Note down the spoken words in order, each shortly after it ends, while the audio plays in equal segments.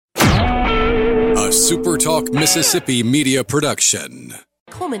SuperTalk Mississippi media production.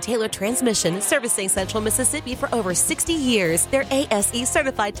 Coleman Taylor Transmission, servicing Central Mississippi for over 60 years. Their ASE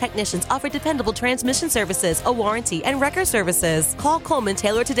certified technicians offer dependable transmission services, a warranty, and wrecker services. Call Coleman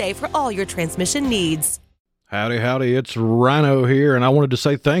Taylor today for all your transmission needs. Howdy, howdy, it's Rhino here, and I wanted to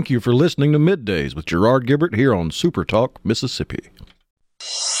say thank you for listening to Middays with Gerard Gibert here on SuperTalk Mississippi.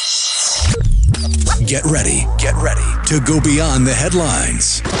 Get ready to go beyond the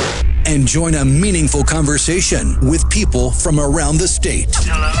headlines and join a meaningful conversation with people from around the state.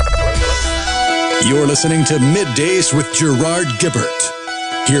 Hello. You're listening to Middays with Gerard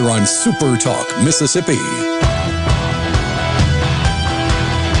Gibert here on SuperTalk Mississippi.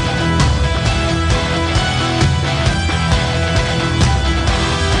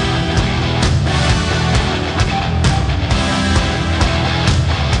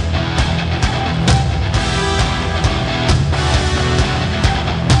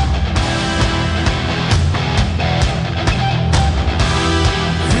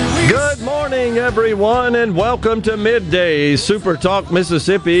 Everyone, and welcome to Middays, SuperTalk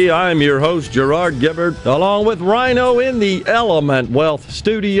Mississippi. I'm your host, Gerard Gibert, along with Rhino in the Element Wealth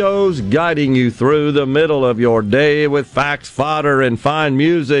Studios, guiding you through the middle of your day with facts, fodder, and fine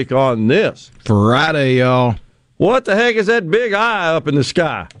music on this Friday, y'all. What the heck is that big eye up in the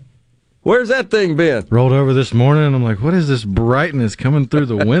sky? Where's that thing been? Rolled over this morning, and I'm like, what is this brightness coming through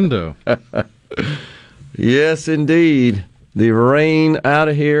the window? Yes, indeed. The rain out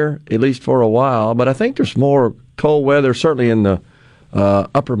of here, at least for a while, but I think there's more cold weather, certainly in the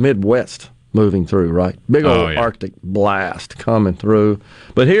upper Midwest moving through, right? Big old Arctic blast coming through.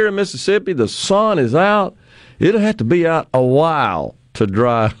 But here in Mississippi, the sun is out. It'll have to be out a while to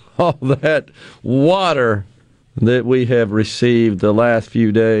dry all that water that we have received the last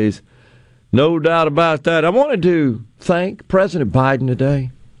few days. No doubt about that. I wanted to thank President Biden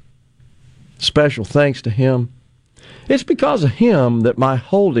today. Special thanks to him. It's because of him that my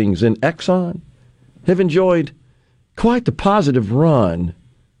holdings in Exxon have enjoyed quite the positive run.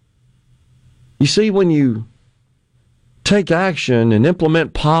 You see, when you take action and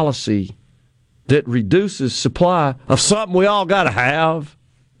implement policy that reduces supply of something we all got to have,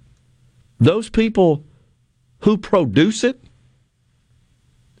 those people who produce it,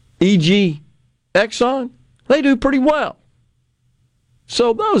 e.g. Exxon, they do pretty well.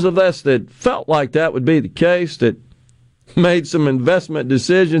 So those of us that felt like that would be the case, that made some investment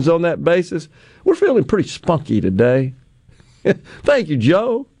decisions on that basis, we're feeling pretty spunky today. Thank you,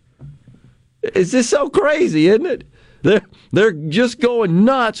 Joe. Is this so crazy, isn't it? They're just going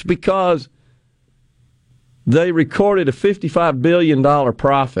nuts because they recorded a $55 billion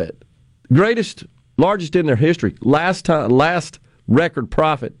profit. Largest in their history. Last record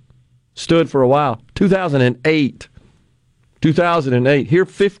profit stood for a while. 2008. Here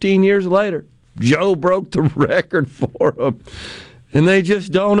 15 years later. Joe broke the record for them. And they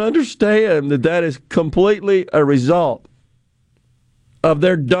just don't understand that that is completely a result of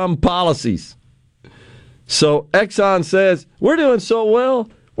their dumb policies. So Exxon says, we're doing so well,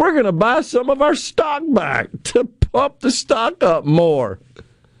 we're going to buy some of our stock back to pump the stock up more.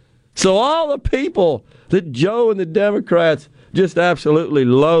 So all the people that Joe and the Democrats just absolutely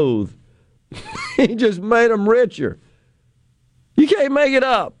loathe, he just made them richer. You can't make it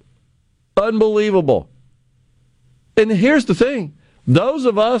up. Unbelievable. And here's the thing. Those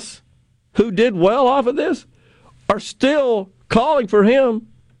of us who did well off of this are still calling for him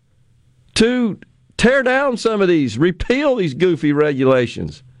to tear down some of these, repeal these goofy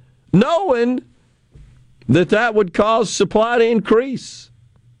regulations, knowing that that would cause supply to increase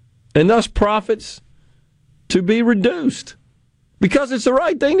and thus profits to be reduced because it's the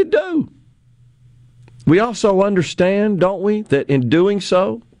right thing to do. We also understand, don't we, that in doing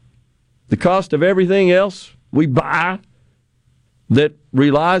so, the cost of everything else we buy that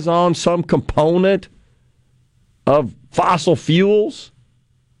relies on some component of fossil fuels,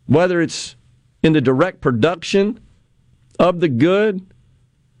 whether it's in the direct production of the good,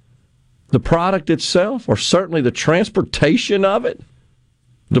 the product itself, or certainly the transportation of it,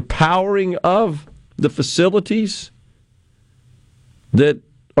 the powering of the facilities that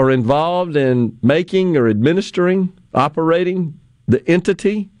are involved in making or administering, operating the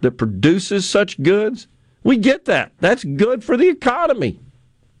entity that produces such goods. We get that. That's good for the economy.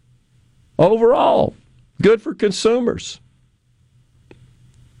 Overall, good for consumers.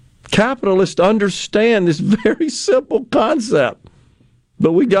 Capitalists understand this very simple concept,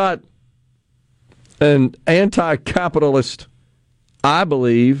 but we got an anti-capitalist, I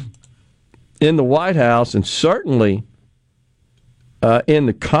believe, in the White House and certainly in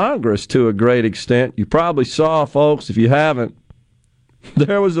the Congress to a great extent. You probably saw, folks, if you haven't,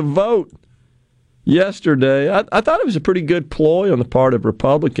 there was a vote yesterday. I thought it was a pretty good ploy on the part of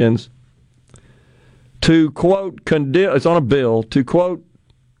Republicans to, quote, condemn, it's on a bill, to, quote,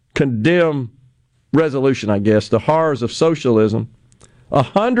 condemn resolution, I guess, the horrors of socialism.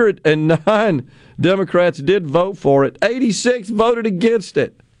 109 Democrats did vote for it. 86 voted against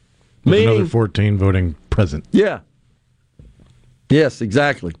it. With another 14 voting present. Yeah. Yes,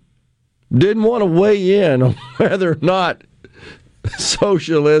 exactly. Didn't want to weigh in on whether or not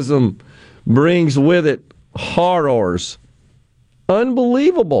socialism brings with it horrors.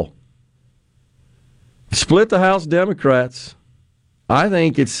 Unbelievable. Split the House Democrats. I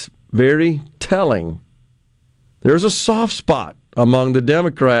think it's very telling. There's a soft spot among the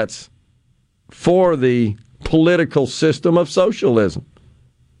Democrats for the political system of socialism.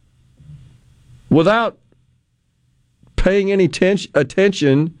 Without paying any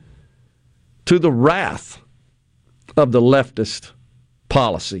attention to the wrath of the leftist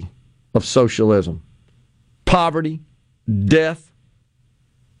policy of socialism. Poverty, death,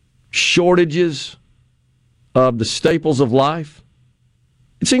 shortages of the staples of life.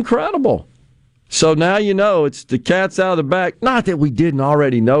 It's incredible. So now you know it's the cat's out of the bag. Not that we didn't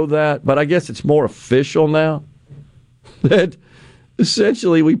already know that, but I guess it's more official now. That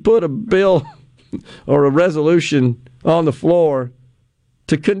essentially we put a bill or a resolution on the floor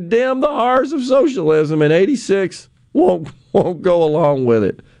to condemn the horrors of socialism, and 86 won't go along with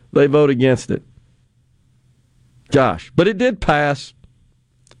it. They vote against it. Gosh. But it did pass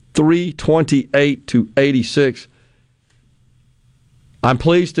 328 to 86. I'm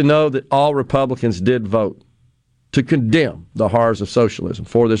pleased to know that all Republicans did vote to condemn the horrors of socialism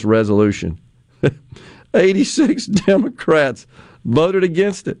for this resolution. 86 Democrats voted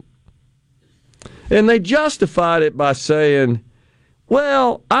against it. And they justified it by saying,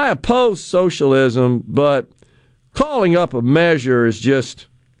 well, I oppose socialism, but calling up a measure is just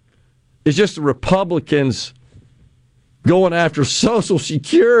the Republicans going after Social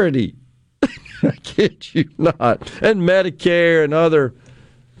Security. I kid you not. And Medicare and other.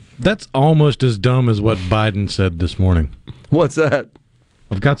 That's almost as dumb as what Biden said this morning. What's that?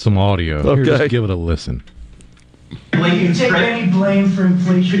 I've got some audio. Okay. Here, just give it a listen. Do you take any blame for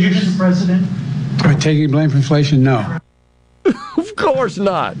inflation, Mr. President? Am I taking blame for inflation? No. Of course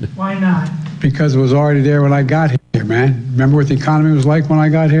not. Why not? Because it was already there when I got here, man. Remember what the economy was like when I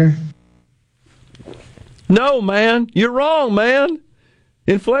got here? No, man. You're wrong, man.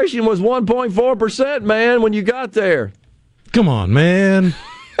 Inflation was 1.4%, man, when you got there. Come on, man.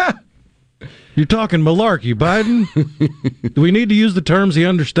 You're talking malarkey, Biden. Do we need to use the terms he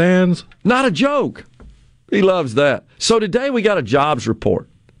understands? Not a joke. He loves that. So today we got a jobs report.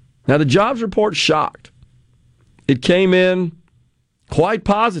 Now, the jobs report shocked. It came in quite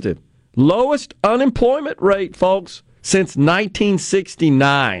positive. Lowest unemployment rate, folks, since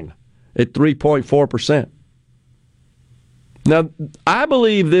 1969 at 3.4%. Now, I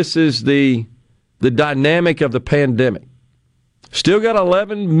believe this is the dynamic of the pandemic. Still got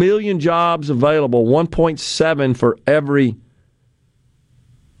 11 million jobs available, 1.7 for every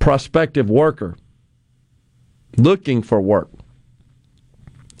prospective worker looking for work.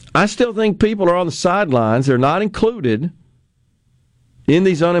 I still think people are on the sidelines. They're not included in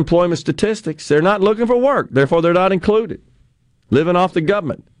these unemployment statistics. They're not looking for work. Therefore, they're not included. Living off the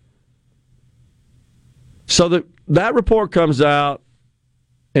government. So that report comes out,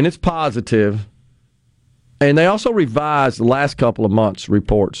 and it's positive. And they also revised the last couple of months'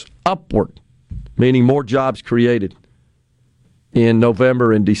 reports upward, meaning more jobs created in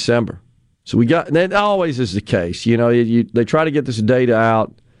November and December. So we got, and that always is the case. You know, they try to get this data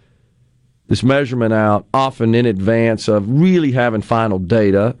out, this measurement out, often in advance of really having final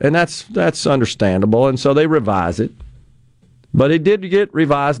data, and that's understandable. And so they revise it. But it did get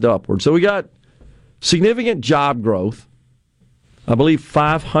revised upward. So we got significant job growth. I believe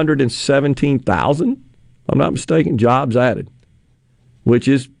 517,000, if I'm not mistaken, jobs added, which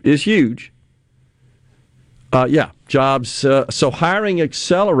is huge. Jobs. So hiring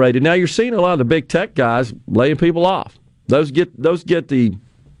accelerated. Now you're seeing a lot of the big tech guys laying people off. Those get the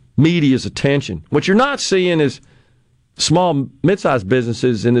media's attention. What you're not seeing is small, mid-sized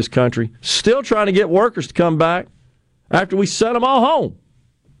businesses in this country still trying to get workers to come back after we sent them all home.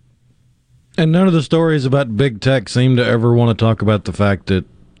 And none of the stories about big tech seem to ever want to talk about the fact that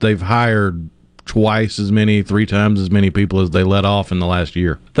they've hired twice as many, 3 times as many people as they let off in the last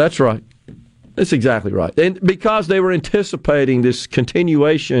year. That's right. That's exactly right. And because they were anticipating this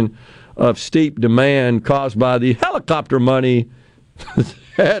continuation of steep demand caused by the helicopter money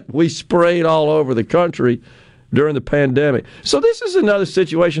that we sprayed all over the country during the pandemic. So this is another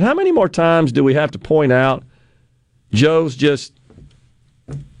situation. How many more times do we have to point out Joe's just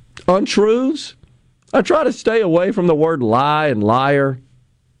untruths I try to stay away from the word lie and liar.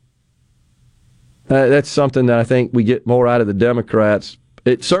 That's something that I think we get more out of the Democrats.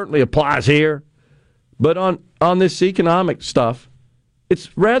 It certainly applies here, but on this economic stuff,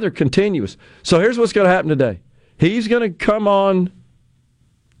 it's rather continuous. So here's what's going to happen today. He's going to come on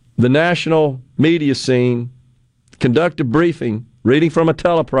the national media scene, conduct a briefing, reading from a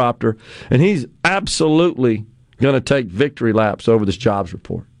teleprompter, and he's absolutely going to take victory laps over this jobs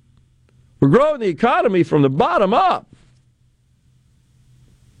report. We're growing the economy from the bottom up.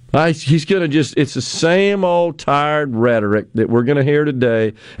 He's going to it's the same old tired rhetoric that we're going to hear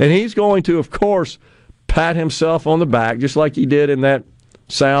today. And he's going to, of course, pat himself on the back, just like he did in that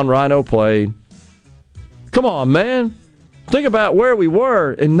sound Rhino played. Come on, man. Think about where we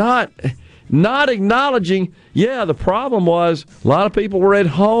were and not acknowledging, the problem was a lot of people were at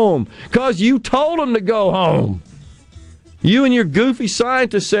home because you told them to go home. You and your goofy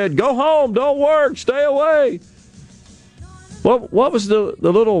scientists said, go home, don't work, stay away. What was the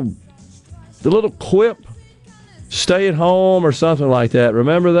little quip? Stay at home or something like that.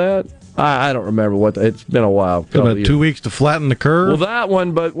 Remember that? I don't remember it's been a while. About 2 weeks to flatten the curve? Well, that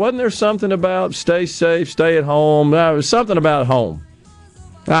one, but wasn't there something about stay safe, stay at home? There was something about home.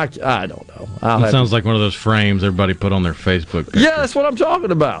 I don't know. It sounds like one of those frames everybody put on their Facebook picture. Yeah, that's what I'm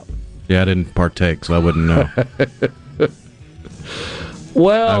talking about. Yeah, I didn't partake, so I wouldn't know.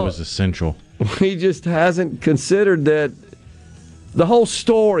 Well, I was essential. He just hasn't considered that the whole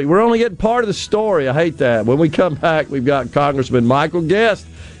story. We're only getting part of the story. I hate that. When we come back, we've got Congressman Michael Guest.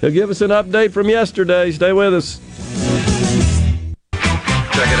 He'll give us an update from yesterday. Stay with us.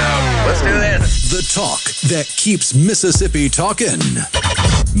 Check it out. Let's do this. The talk that keeps Mississippi talking.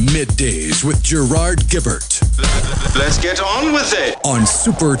 Middays with Gerard Gibert. Let's get on with it. On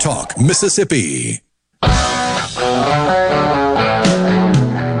SuperTalk Mississippi.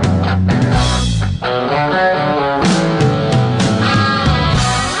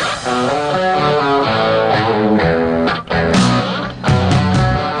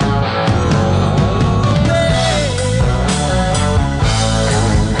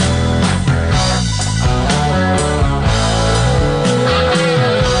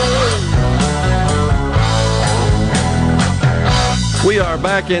 We are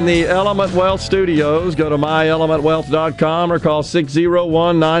back in the Element Wealth studios. Go to myelementwealth.com or call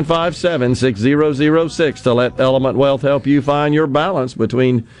 601-957-6006 to let Element Wealth help you find your balance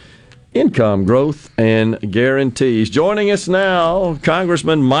between income, growth, and guarantees. Joining us now,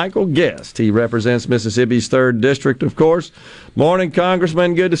 Congressman Michael Guest. He represents Mississippi's 3rd District, of course. Morning,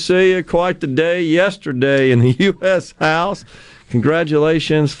 Congressman. Good to see you. Quite the day yesterday in the U.S. House.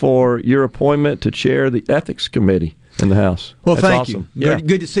 Congratulations for your appointment to chair the Ethics Committee in the House. Well, that's thank awesome. you.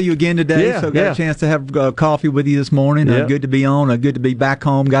 Good to see you again today. Got a chance to have coffee with you this morning. Good to be on. Good to be back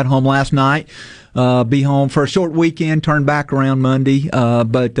home. Got home last night. Be home for a short weekend. Turned back around Monday.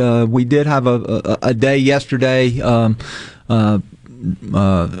 But we did have a day yesterday.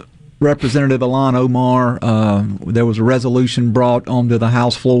 Representative Ilhan Omar, there was a resolution brought onto the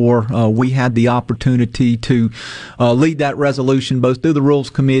House floor. We had the opportunity to lead that resolution both through the Rules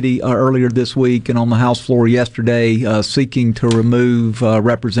Committee earlier this week and on the House floor yesterday, seeking to remove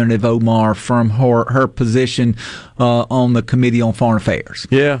Representative Omar from her position on the Committee on Foreign Affairs.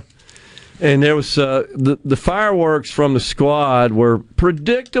 Yeah. And there was the fireworks from the squad were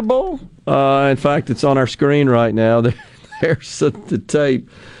predictable. In fact, it's on our screen right now. There's the tape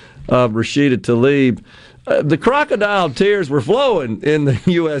of Rashida Tlaib. The crocodile tears were flowing in the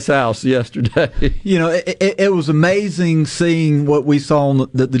U.S. House yesterday. You know, it was amazing seeing what we saw on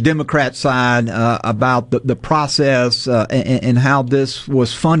the Democrat side about the process and how this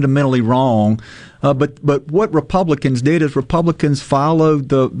was fundamentally wrong. But what Republicans did is Republicans followed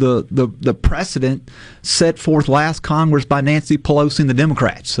the precedent set forth last Congress by Nancy Pelosi and the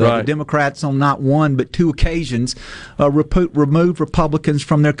Democrats. The Democrats on not one but two occasions removed Republicans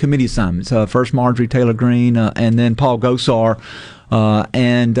from their committee assignments. First Marjorie Taylor Greene and then Paul Gosar.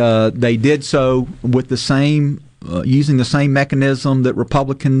 And they did so with the same using the same mechanism that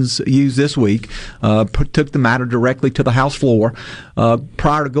Republicans used this week, took the matter directly to the House floor.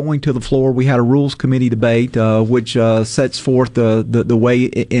 Prior to going to the floor, we had a Rules Committee debate, which sets forth the way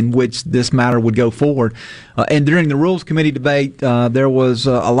in which this matter would go forward. And during the Rules Committee debate, there was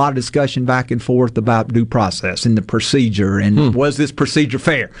a lot of discussion back and forth about due process and the procedure, and was this procedure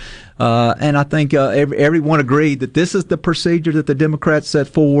fair? And I think everyone agreed that this is the procedure that the Democrats set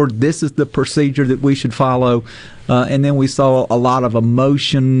forward. This is the procedure that we should follow. And then we saw a lot of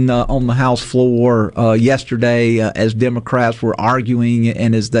emotion on the House floor yesterday as Democrats were arguing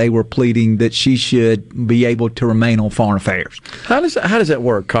and as they were pleading that she should be able to remain on foreign affairs. How does that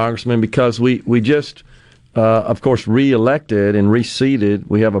work, Congressman? Because we just, of course, re-elected and reseated.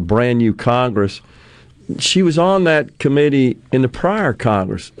 We have a brand new Congress. She was on that committee in the prior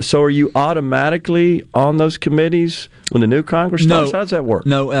Congress. So are you automatically on those committees when the new Congress starts? How does that work?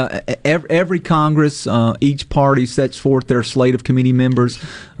 No. Every Congress, each party sets forth their slate of committee members.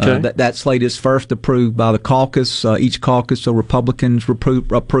 Okay. That slate is first approved by the caucus, each caucus. So Republicans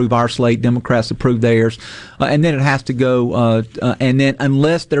approve our slate, Democrats approve theirs. And then it has to go, and then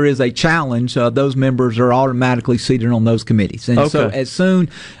unless there is a challenge, those members are automatically seated on those committees. And so as soon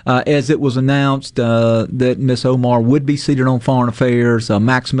as it was announced that Ms. Omar would be seated on Foreign Affairs,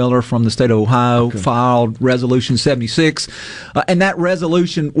 Max Miller from the state of Ohio filed Resolution 76, and that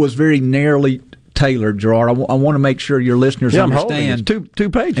resolution was very narrowly tailored, Gerard. I want to make sure your listeners understand. It's two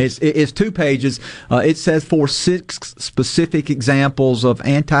pages. It's 2 pages. It says for 6 specific examples of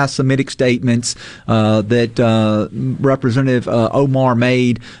anti-Semitic statements that Representative Omar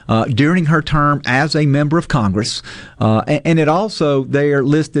made during her term as a member of Congress. And it also there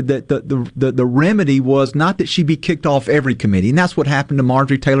listed that the remedy was not that she be kicked off every committee, and that's what happened to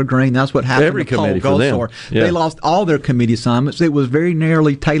Marjorie Taylor Greene. That's what happened to Paul Gosar. Yeah. They lost all their committee assignments. It was very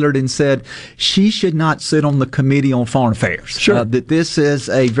narrowly tailored and said she should not sit on the Committee on Foreign Affairs. Sure. That this is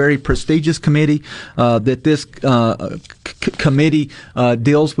a very prestigious committee, that this committee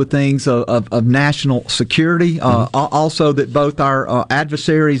deals with things of national security. Also that both our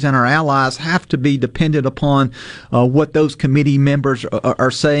adversaries and our allies have to be dependent upon what those committee members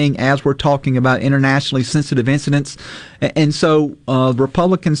are saying as we're talking about internationally sensitive incidents. And so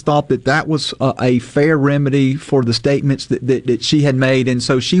Republicans thought that was a fair remedy for the statements that she had made, and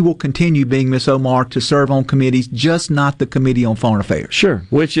so she will continue being Ms. Omar to serve on committees, just not the Committee on Foreign Affairs. Sure,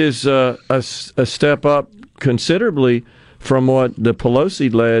 which is a step up considerably from what the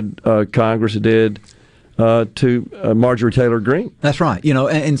Pelosi-led Congress did to Marjorie Taylor Greene. That's right.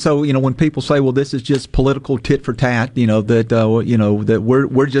 And so when people say, "Well, this is just political tit for tat,"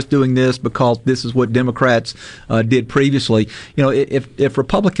 that we're just doing this because this is what Democrats did previously. If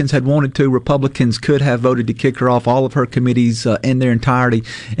Republicans had wanted to, Republicans could have voted to kick her off all of her committees in their entirety.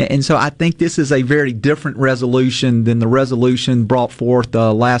 And so I think this is a very different resolution than the resolution brought forth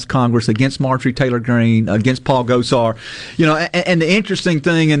last Congress against Marjorie Taylor Greene, against Paul Gosar. And the interesting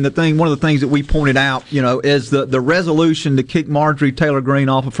thing, and one of the things that we pointed out, is the resolution to kick Marjorie Taylor Greene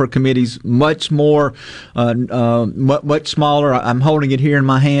off of her committees much more, much smaller. I'm holding it here in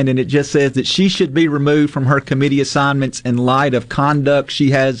my hand, and it just says that she should be removed from her committee assignments in light of conduct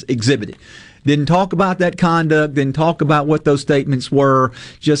she has exhibited. Didn't talk about that conduct, didn't talk about what those statements were,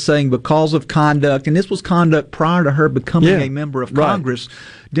 just saying because of conduct, and this was conduct prior to her becoming a member of Congress.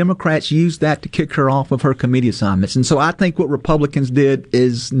 Democrats used that to kick her off of her committee assignments. And so I think what Republicans did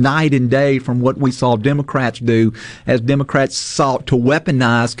is night and day from what we saw Democrats do as Democrats sought to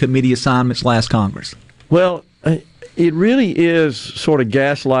weaponize committee assignments last Congress. Well, it really is sort of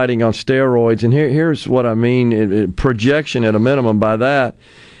gaslighting on steroids. And here's what I mean, projection at a minimum by that,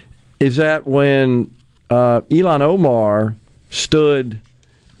 is that when Ilhan Omar stood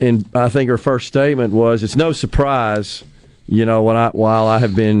in, I think her first statement was, "It's no surprise, while I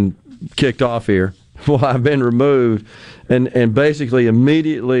have been kicked off here, while I've been removed," and basically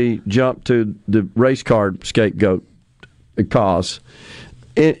immediately jumped to the race card scapegoat cause.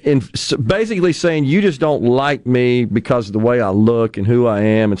 And basically saying, you just don't like me because of the way I look and who I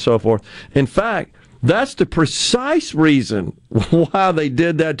am and so forth. In fact, that's the precise reason why they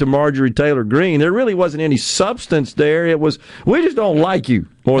did that to Marjorie Taylor Greene. There really wasn't any substance there. It was, we just don't like you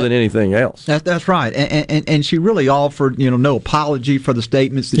more than anything else. That's right. And she really offered, no apology for the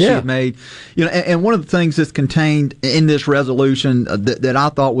statements that she had made. And one of the things that's contained in this resolution that I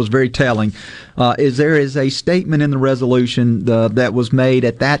thought was very telling is there is a statement in the resolution that was made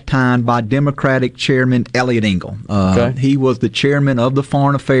at that time by Democratic Chairman Eliot Engel. He was the chairman of the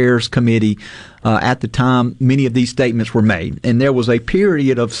Foreign Affairs Committee at the time many of these statements were made. And there was a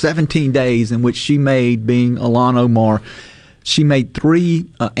period of 17 days in which she made, being Ilhan Omar, she made 3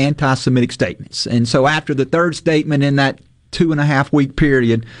 anti-Semitic statements. And so after the third statement in that 2.5-week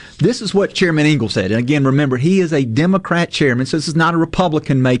period, this is what Chairman Engel said. And again, remember, he is a Democrat chairman, so this is not a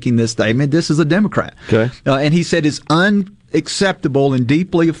Republican making this statement. This is a Democrat. And he said it's unacceptable and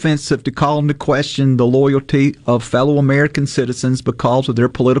deeply offensive to call into question the loyalty of fellow American citizens because of their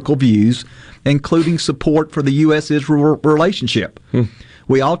political views, including support for the U.S.-Israel relationship.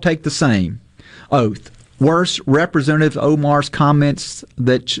 We all take the same oath. Worse, Representative Omar's comments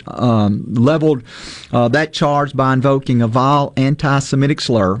that leveled that charge by invoking a vile anti-Semitic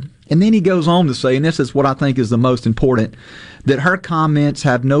slur. And then he goes on to say, and this is what I think is the most important, that her comments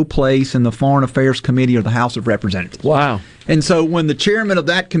have no place in the Foreign Affairs Committee or the House of Representatives. Wow. And so when the chairman of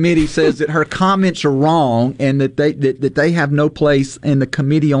that committee says that her comments are wrong and that they have no place in the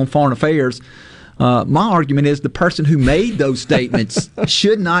Committee on Foreign Affairs, my argument is the person who made those statements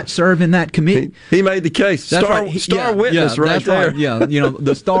should not serve in that committee. He made the case. Star witness right there. Right. Yeah,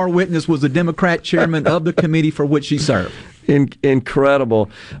 the star witness was the Democrat chairman of the committee for which she served. Incredible.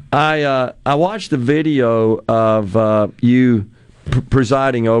 I watched the video of you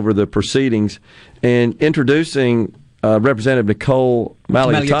presiding over the proceedings and introducing Representative Nicole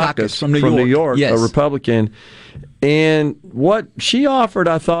Malliotakis from New York, yes. A Republican. And what she offered,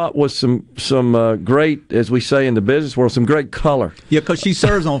 I thought, was some great, as we say in the business world, some great color. Yeah, because she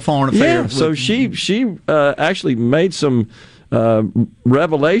serves on foreign affairs. Yeah, so she actually made some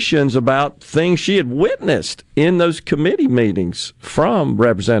revelations about things she had witnessed in those committee meetings from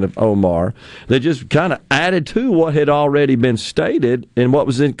Representative Omar that just kind of added to what had already been stated and what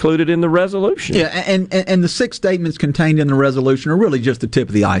was included in the resolution. Yeah, and the 6 statements contained in the resolution are really just the tip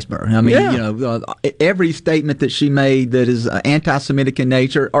of the iceberg. I mean, every statement that she made that is anti-Semitic in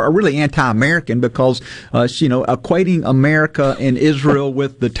nature are really anti-American because equating America and Israel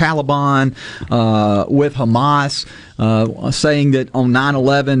with the Taliban, with Hamas. Saying that on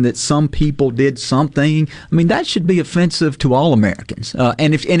 9/11 that some people did something. I mean, that should be offensive to all Americans.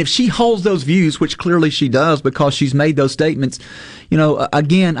 And if she holds those views, which clearly she does because she's made those statements,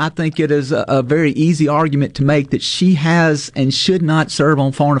 again, I think it is a very easy argument to make that she has and should not serve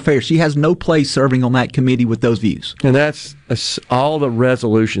on foreign affairs. She has no place serving on that committee with those views. And that's all the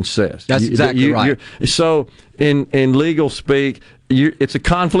resolution says. That's exactly right. So in legal speak, it's a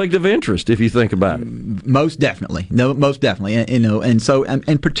conflict of interest if you think about it. Most definitely. No, most definitely.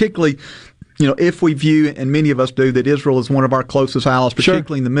 And particularly, if we view, and many of us do, that Israel is one of our closest allies,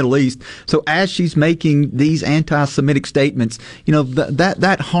 particularly in the Middle East. So as she's making these anti-Semitic statements,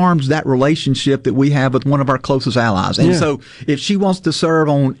 that harms that relationship that we have with one of our closest allies. And so if she wants to serve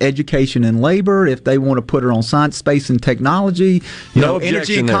on education and labor, if they want to put her on science, space, and technology,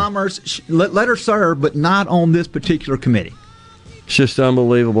 energy and commerce, let her serve, but not on this particular committee. It's just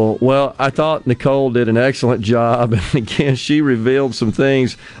unbelievable. Well, I thought Nicole did an excellent job. And again, she revealed some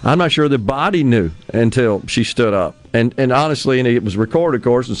things I'm not sure the body knew until she stood up. And honestly, and it was recorded, of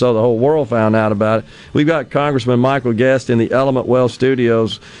course, and so the whole world found out about it. We've got Congressman Michael Guest in the Element Well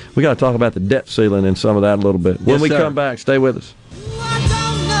studios. We got to talk about the debt ceiling and some of that a little bit. When we come back, stay with us.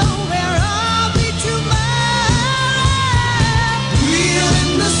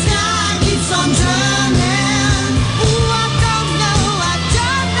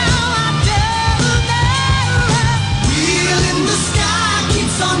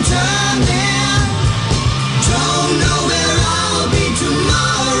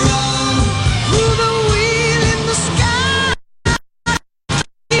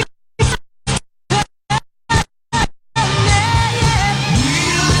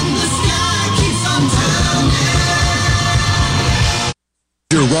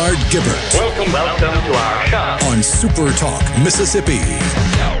 Gerard Gibert. Welcome to our show on SuperTalk Mississippi.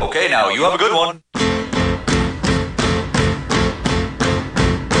 Okay, now you have a good one.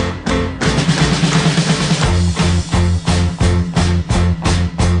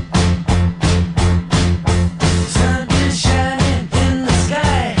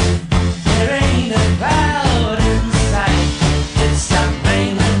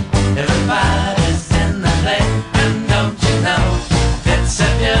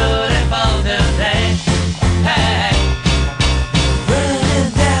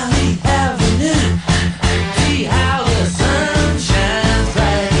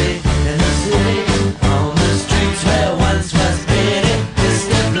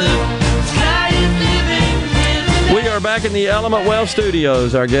 In the Element Well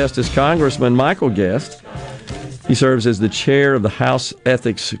studios, our guest is Congressman Michael Guest. He serves as the chair of the House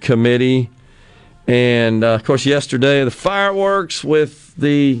Ethics Committee. And, of course, yesterday, the fireworks with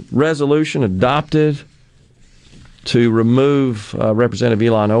the resolution adopted to remove Representative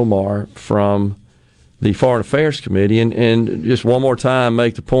Ilhan Omar from the Foreign Affairs Committee. And just one more time,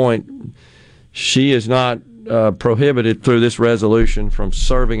 make the point, she is not prohibited through this resolution from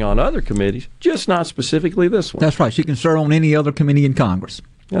serving on other committees, just not specifically this one. That's right. She can serve on any other committee in Congress.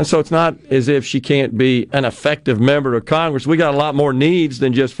 And so it's not as if she can't be an effective member of Congress. We got a lot more needs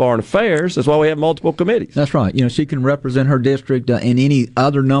than just foreign affairs. That's why we have multiple committees. That's right. She can represent her district in any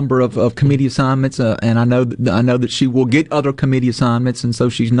other number of committee assignments, and I know that she will get other committee assignments, and so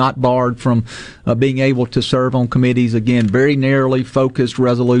she's not barred from being able to serve on committees. Again, very narrowly focused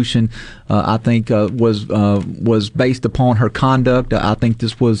resolution. I think was based upon her conduct. I think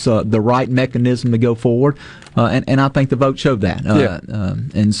this was the right mechanism to go forward, and I think the vote showed that.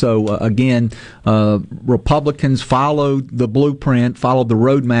 And so, again, Republicans followed the blueprint, followed the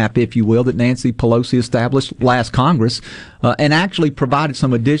roadmap, if you will, that Nancy Pelosi established last Congress, and actually provided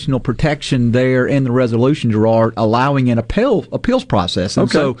some additional protection there in the resolution, Gerard, allowing an appeals process. And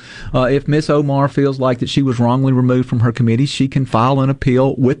so if Ms. Omar feels like that she was wrongly removed from her committee, she can file an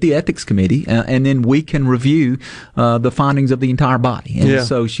appeal with the Ethics Committee, and then we can review the findings of the entire body. And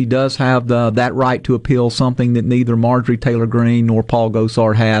so she does have that right to appeal, something that neither Marjorie Taylor Greene nor Paul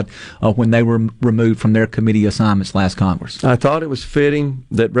Gosar had when they were removed from their committee assignments last Congress. I thought it was fitting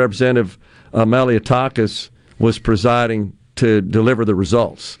that Representative Malliotakis was presiding to deliver the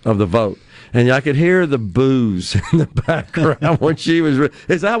results of the vote. And I could hear the boos in the background when she was.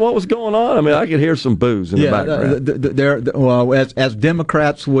 Is that what was going on? I mean, I could hear some boos in the background. As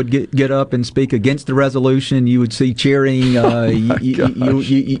Democrats would get up and speak against the resolution, you would see cheering.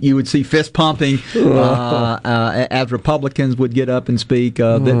 You would see fist pumping. As Republicans would get up and speak,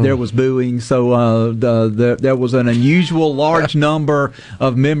 there was booing. So there was an unusual large number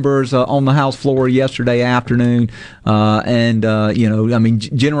of members on the House floor yesterday afternoon,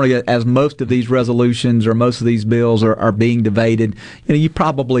 generally, as most of these resolutions or most of these bills are being debated, you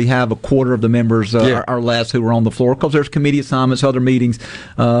probably have a quarter of the members or less who are on the floor, because there's committee assignments, other meetings.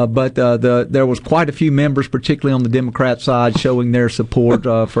 But there was quite a few members, particularly on the Democrat side, showing their support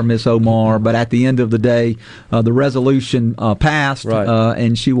for Ms. Omar. But at the end of the day, the resolution passed,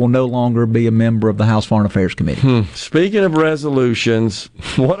 and she will no longer be a member of the House Foreign Affairs Committee. Speaking of resolutions,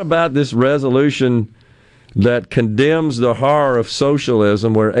 what about this resolution that condemns the horror of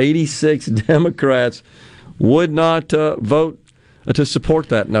socialism, where 86 Democrats would not vote to support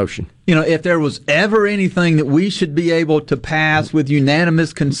that notion? If there was ever anything that we should be able to pass with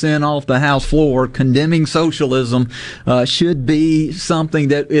unanimous consent off the House floor, condemning socialism should be something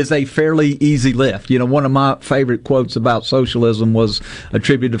that is a fairly easy lift. One of my favorite quotes about socialism was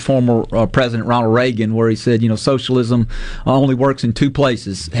attributed to former President Ronald Reagan, where he said, socialism only works in two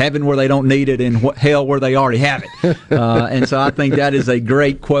places: heaven, where they don't need it, and hell, where they already have it. And so I think that is a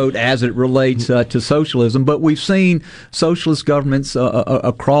great quote as it relates to socialism. But we've seen socialist governments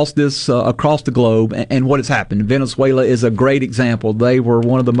across the globe, and what has happened. Venezuela is a great example. They were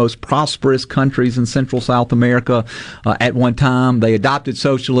one of the most prosperous countries in Central South America at one time. They adopted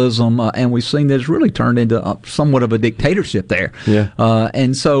socialism, and we've seen that it's really turned into somewhat of a dictatorship there.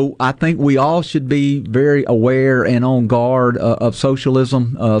 And so I think we all should be very aware and on guard of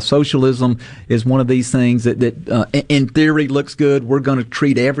socialism. Socialism is one of these things that in theory looks good. We're going to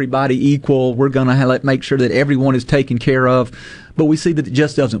treat everybody equal. We're going to make sure that everyone is taken care of. But we see that it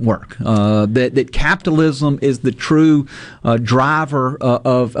just doesn't work. That capitalism is the true driver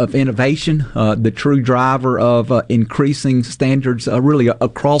of innovation, the true driver of increasing standards really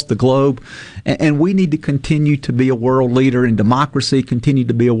across the globe. And we need to continue to be a world leader in democracy, continue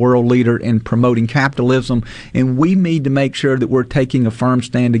to be a world leader in promoting capitalism. And we need to make sure that we're taking a firm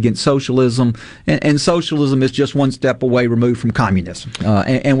stand against socialism. And socialism is just one step away removed from communism.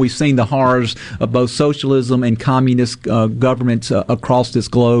 And we've seen the horrors of both socialism and communist governments across this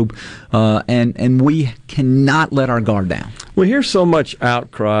globe, and we cannot let our guard down. We hear so much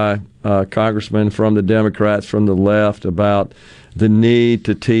outcry, Congressman, from the Democrats, from the left, about the need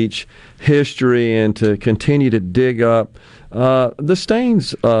to teach history and to continue to dig up the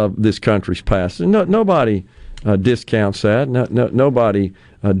stains of this country's past. Nobody discounts that. Nobody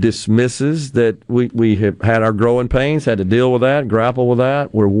dismisses that we have had our growing pains, had to deal with that, grapple with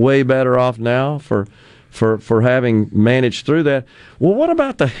that. We're way better off now for having managed through that. Well, what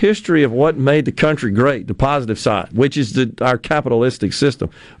about the history of what made the country great, the positive side, which is our capitalistic system?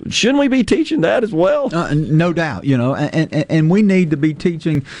 Shouldn't we be teaching that as well? No doubt, and we need to be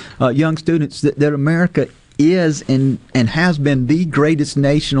teaching young students that America is and has been the greatest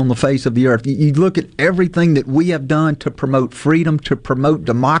nation on the face of the earth. You look at everything that we have done to promote freedom, to promote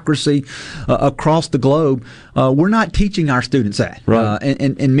democracy across the globe. We're not teaching our students that. Right.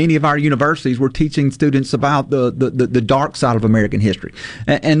 In many of our universities, we're teaching students about the dark side of American history.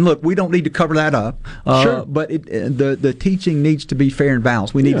 And look, we don't need to cover that up. Sure. But the teaching needs to be fair and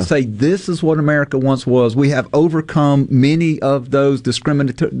balanced. We need to say this is what America once was. We have overcome many of those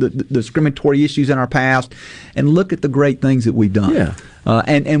discriminatory issues in our past. and look at the great things that we've done. Yeah.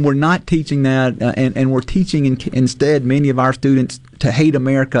 And we're not teaching that, and we're teaching instead many of our students to hate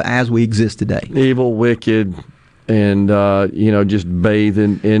America as we exist today. Evil, wicked, and just bathe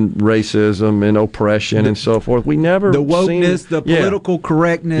in racism and oppression and so forth. We never the wokeness, the political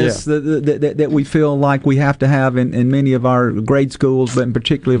correctness that we feel like we have to have in many of our grade schools, but in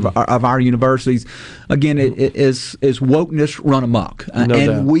particular of our universities. Again, it is wokeness run amok, no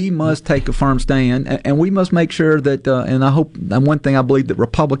doubt. We must take a firm stand, and we must make sure that. And I hope, and one thing I believe that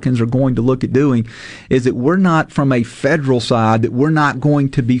Republicans are going to look at doing is that we're not, from a federal side, that we're not going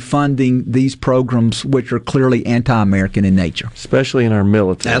to be funding these programs which are clearly anti-American in nature, especially in our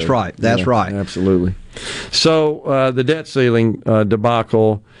military. That's right. That's right. Absolutely. So the debt ceiling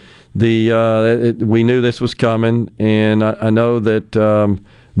debacle, we knew this was coming, and I know that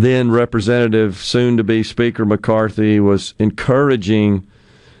then Representative, soon-to-be Speaker McCarthy, was encouraging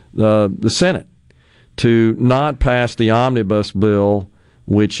the Senate to not pass the omnibus bill,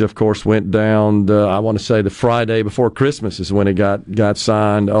 which of course went down. I want to say the Friday before Christmas is when it got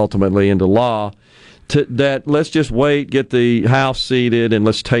signed ultimately into law. That let's just wait, get the House seated, and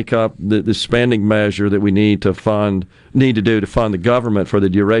let's take up the spending measure that we need to do to fund the government for the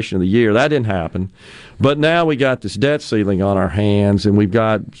duration of the year. That didn't happen. But now we got this debt ceiling on our hands, and we've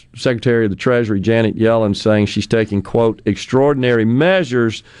got Secretary of the Treasury Janet Yellen saying she's taking, quote, extraordinary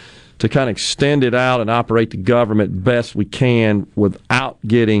measures to kind of extend it out and operate the government best we can without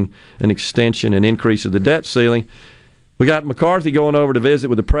getting an extension and increase of the debt ceiling. We got McCarthy going over to visit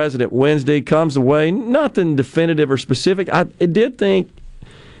with the president Wednesday. Comes away, nothing definitive or specific. I did think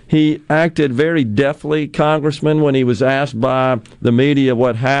he acted very deftly, Congressman, when he was asked by the media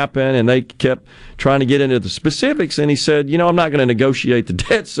what happened, and they kept trying to get into the specifics, and he said, I'm not going to negotiate the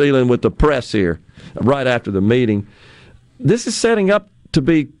debt ceiling with the press here right after the meeting. This is setting up to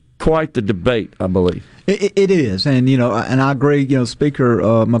be quite the debate, I believe. It is, and and I agree.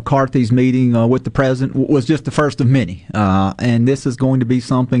 Speaker McCarthy's meeting with the president was just the first of many, and this is going to be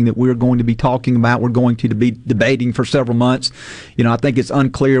something that we're going to be talking about. We're going to be debating for several months. I think it's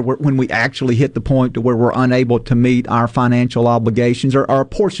unclear when we actually hit the point to where we're unable to meet our financial obligations or a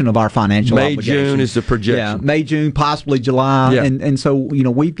portion of our financial obligations. May, June is the projection. Yeah, May, June, possibly July, and so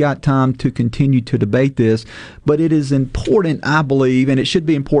we've got time to continue to debate this. But it is important, I believe, and it should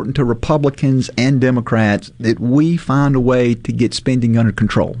be important to Republicans and Democrats, that we find a way to get spending under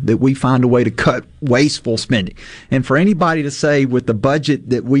control, that we find a way to cut wasteful spending. And for anybody to say with the budget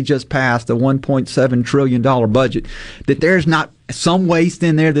that we just passed, a $1.7 trillion budget, that there's not some waste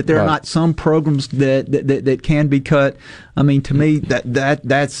in there, that there are not some programs that can be cut. I mean, to me,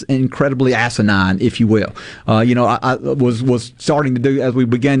 that's incredibly asinine, if you will. I was starting to do, as we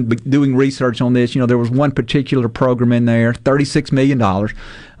began doing research on this, there was one particular program in there, $36 million,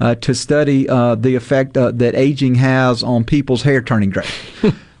 to study the effect that aging has on people's hair turning gray.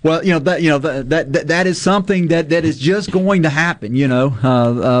 Well, that is something that is just going to happen.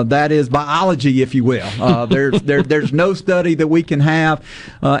 That is biology, if you will. There's no study that we can have,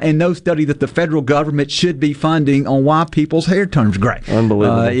 and no study that the federal government should be funding on why people's hair turns gray.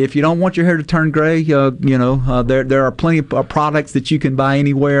 Unbelievable. If you don't want your hair to turn gray, there are plenty of products that you can buy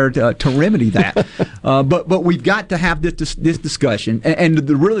anywhere to remedy that. But we've got to have this discussion, and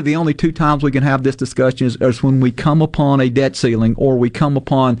really the only two times we can have this discussion is when we come upon a debt ceiling or we come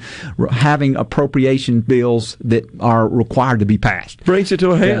upon having appropriation bills that are required to be passed. Brings it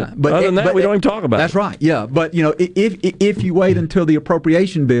to a head. But other than that, we don't even talk about it. That's right. Yeah. But if you wait until the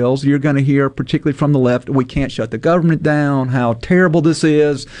appropriation bills, you're going to hear, particularly from the left, we can't shut the government down, how terrible this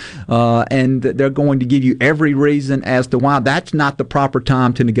is, and they're going to give you every reason as to why that's not the proper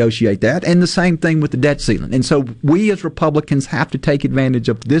time to negotiate that. And the same thing with the debt ceiling. And so we as Republicans have to take advantage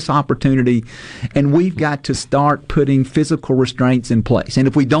of this opportunity, and we've got to start putting physical restraints in place. And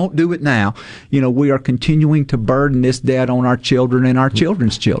if we don't do it now, we are continuing to burden this debt on our children and our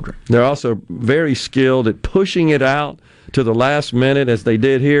children's children. They're also very skilled at pushing it out to the last minute, as they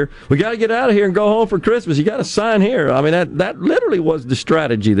did here. We got to get out of here and go home for Christmas. You got to sign here. I mean, that literally was the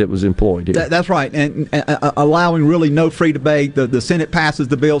strategy that was employed here. That's right, and allowing really no free debate. The Senate passes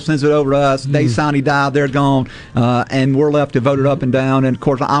the bill, sends it over to us. They sine die, they're gone, and we're left to vote it up and down. And of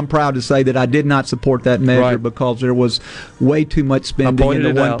course, I'm proud to say that I did not support that measure because there was way too much spending in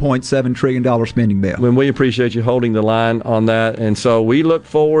the $1.7 trillion spending bill. When we appreciate you holding the line on that, and so we look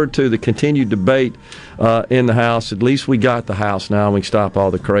forward to the continued debate in the House. At least we got the House now, and we can stop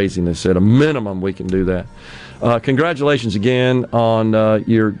all the craziness. At a minimum, we can do that. Congratulations again on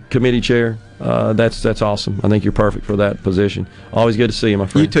your committee chair. That's awesome. I think you're perfect for that position. Always good to see you, my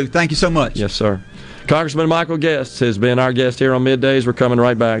friend. You too. Thank you so much. Yes, sir. Congressman Michael Guest has been our guest here on Middays. We're coming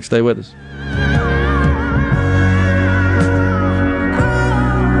right back. Stay with us.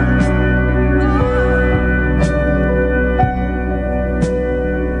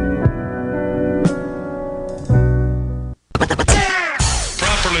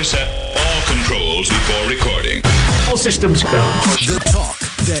 All systems go. The talk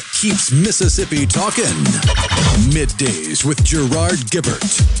that keeps Mississippi talking. Middays with Gerard Gibert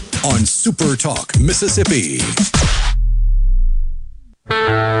on SuperTalk Mississippi.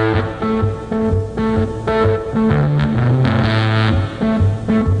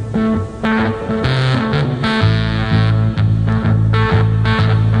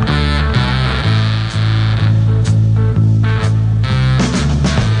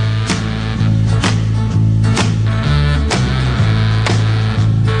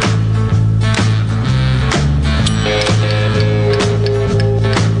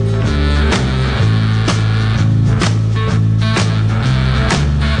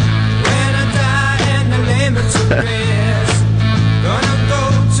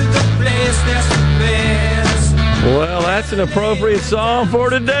 Well, that's an appropriate song for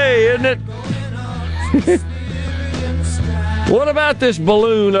today, isn't it? What about this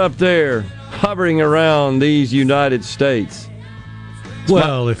balloon up there hovering around these United States?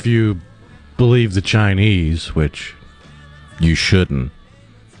 Well, if you believe the Chinese, which you shouldn't,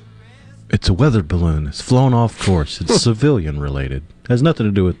 it's a weather balloon. It's flown off course. It's civilian related. Has nothing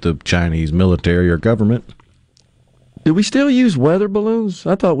to do with the Chinese military or government. Do we still use weather balloons?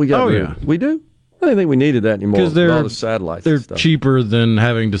 I thought we got rid of it. We do? I didn't think we needed that anymore. Because they're all the satellites. They're and stuff. cheaper than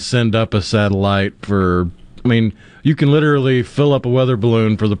having to send up a satellite for. I mean, you can literally fill up a weather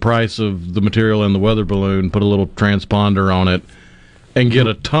balloon for the price of the material in the weather balloon, put a little transponder on it, and get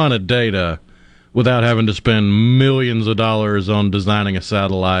a ton of data without having to spend millions of dollars on designing a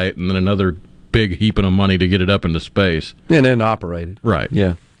satellite and then another big heaping of money to get it up into space. And then operate it. Right.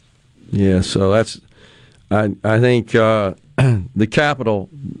 Yeah. Yeah, so that's. I think the capital,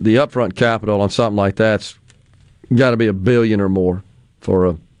 the upfront capital on something like that's got to be $1 billion or more for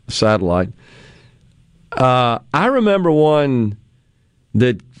a satellite. I remember one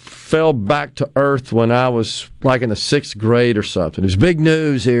that fell back to Earth when I was like in the 6th grade or something. It was big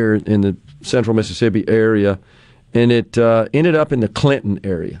news here in the central Mississippi area, and it ended up in the Clinton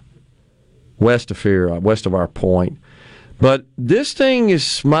area, west of here, west of our point. But this thing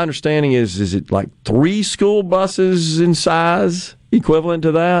is, my understanding is it like 3 school buses in size, equivalent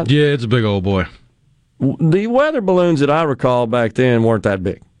to that? Yeah, it's a big old boy. The weather balloons that I recall back then weren't that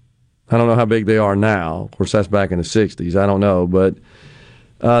big. I don't know how big they are now. Of course, that's back in the 60s. I don't know. But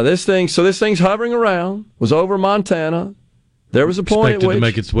this thing's hovering around, was over Montana. There was a point Expected at which... to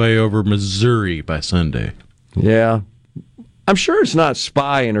make its way over Missouri by Sunday. Yeah. I'm sure it's not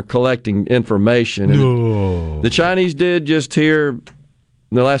spying or collecting information. No. The Chinese did just here in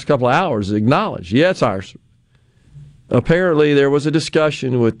the last couple of hours acknowledge, yeah, it's ours. Apparently, there was a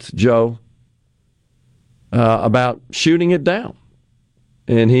discussion with Joe about shooting it down,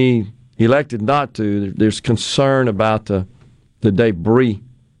 and he elected not to. There's concern about the debris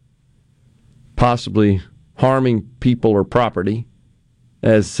possibly harming people or property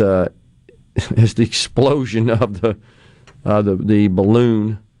as the explosion of the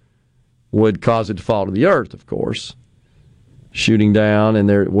balloon would cause it to fall to the earth, of course, shooting down, and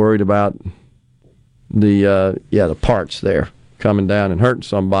they're worried about the parts there coming down and hurting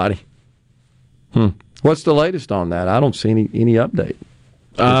somebody. What's the latest on that? I don't see any update.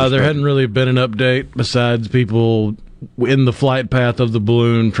 There hadn't really been an update besides people in the flight path of the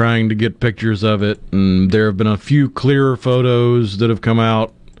balloon trying to get pictures of it, and there have been a few clearer photos that have come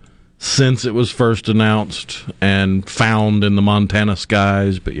out since it was first announced and found in the Montana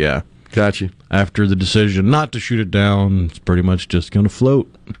skies. But yeah, gotcha. After the decision not to shoot it down, it's pretty much just going to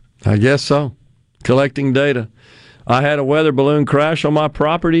float. I guess so. Collecting data. I had a weather balloon crash on my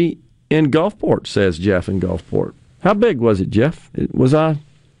property in Gulfport, says Jeff in Gulfport. How big was it, Jeff? Was I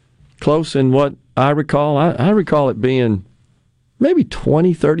close in what I recall? I recall it being maybe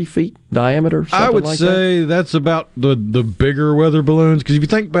 20, 30 feet diameter. I would like say that's about the bigger weather balloons. Because if you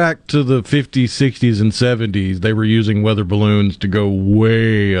think back to the 50s, 60s, and 70s, they were using weather balloons to go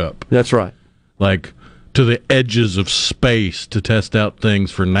way up. That's right. Like to the edges of space to test out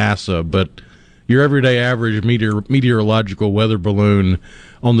things for NASA. But your everyday average meteorological weather balloon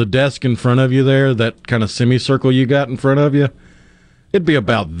on the desk in front of you there, that kind of semicircle you got in front of you, it'd be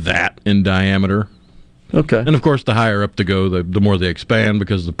about that in diameter. Okay. And, of course, the higher up they go, the more they expand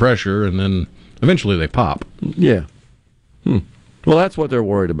because of the pressure, and then eventually they pop. Yeah. Well, that's what they're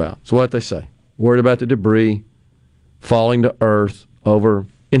worried about. It's what they say. Worried about the debris falling to Earth over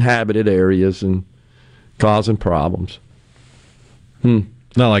inhabited areas and causing problems.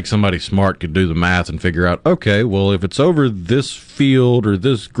 It's not like somebody smart could do the math and figure out, okay, well, if it's over this field or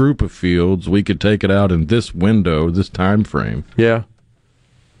this group of fields, we could take it out in this window, this time frame. Yeah.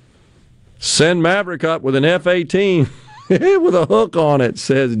 Send Maverick up with an F-18 with a hook on it,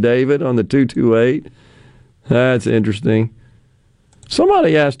 says David on the 228. That's interesting.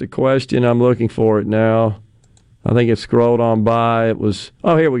 Somebody asked a question. I'm looking for it now. I think it scrolled on by. It was,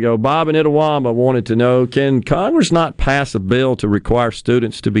 here we go. Bob in Itawamba wanted to know, can Congress not pass a bill to require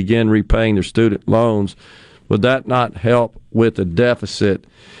students to begin repaying their student loans? Would that not help with the deficit?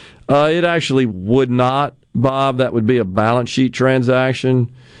 It actually would not, Bob. That would be a balance sheet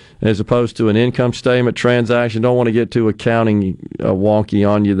transaction as opposed to an income statement transaction. Don't want to get too accounting wonky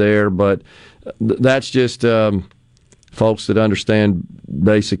on you there, but that's just folks that understand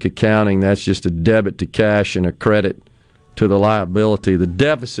basic accounting. That's just a debit to cash and a credit to the liability. The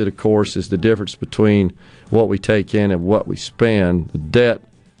deficit, of course, is the difference between what we take in and what we spend. The debt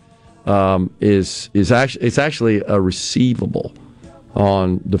is actually a receivable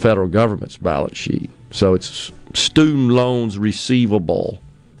on the federal government's balance sheet. So it's student loans receivable,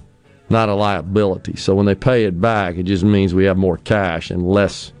 not a liability. So when they pay it back, it just means we have more cash and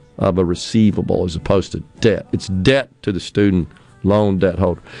less of a receivable as opposed to debt. It's debt to the student loan debt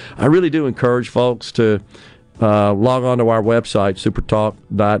holder. I really do encourage folks to log on to our website,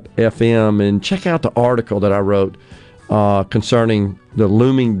 supertalk.fm, and check out the article that I wrote concerning the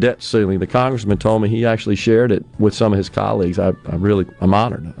looming debt ceiling. The congressman told me he actually shared it with some of his colleagues. I'm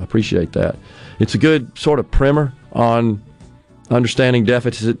honored. I appreciate that. It's a good sort of primer on understanding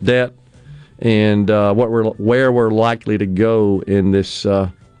deficit debt and where we're likely to go in this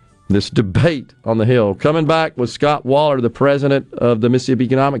debate on the Hill. Coming back with Scott Waller, the president of the Mississippi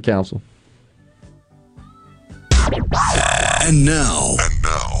Economic Council. And now,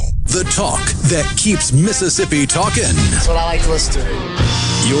 the talk that keeps Mississippi talking. That's what I like to listen to.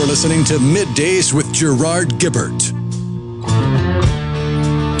 You're listening to Middays with Gerard Gibert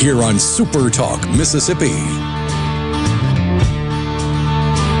here on Super Talk Mississippi.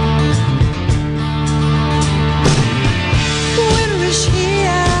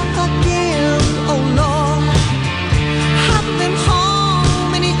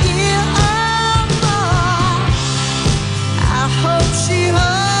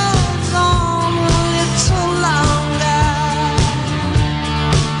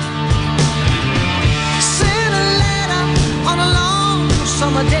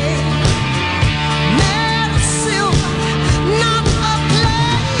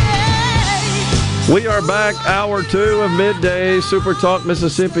 We are back, hour 2 of Midday Super Talk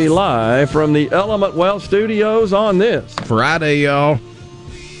Mississippi, live from the Element Wealth Studios on this Friday, y'all.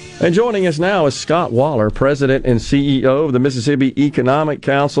 And joining us now is Scott Waller, President and CEO of the Mississippi Economic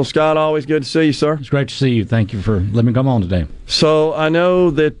Council. Scott, always good to see you, sir. It's great to see you. Thank you for letting me come on today. So I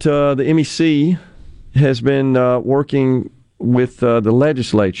know that the MEC has been working with the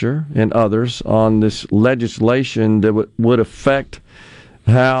legislature and others on this legislation that would affect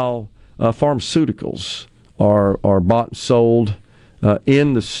how pharmaceuticals are bought and sold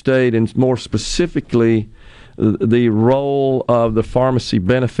in the state, and more specifically the role of the pharmacy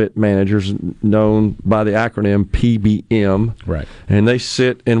benefit managers, known by the acronym PBM. Right. And they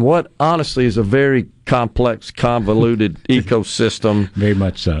sit in what honestly is a very complex, convoluted ecosystem. Very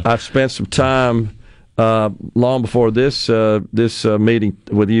much so. I've spent some time long before this meeting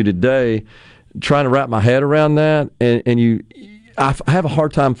with you today trying to wrap my head around that, and I have a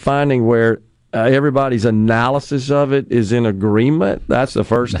hard time finding where everybody's analysis of it is in agreement. That's the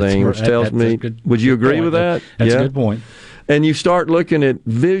first thing, which tells me, would you agree with that? That's a good point. And you start looking at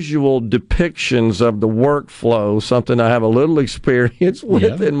visual depictions of the workflow, something I have a little experience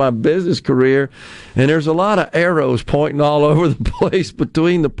with in my business career, and there's a lot of arrows pointing all over the place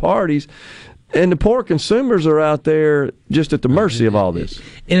between the parties. And the poor consumers are out there just at the mercy of all this.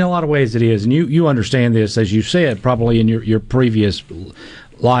 In a lot of ways it is. And you understand this, as you said, probably in your previous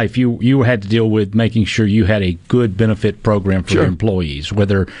life, you had to deal with making sure you had a good benefit program for your employees.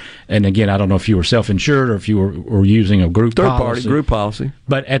 And again, I don't know if you were self-insured or if you were using a group policy. Third-party group policy.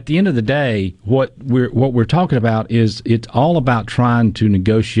 But at the end of the day, what we're talking about is it's all about trying to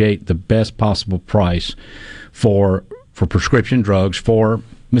negotiate the best possible price for prescription drugs for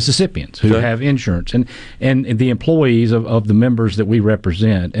Mississippians who have insurance and the employees of the members that we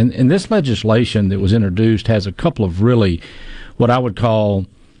represent. And this legislation that was introduced has a couple of really what I would call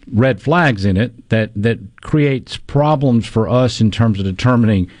red flags in it that creates problems for us in terms of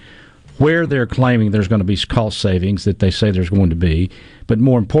determining where they're claiming there's going to be cost savings that they say there's going to be. But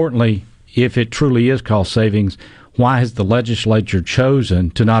more importantly, if it truly is cost savings, why has the legislature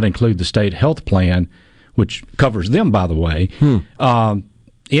chosen to not include the state health plan, which covers them, by the way,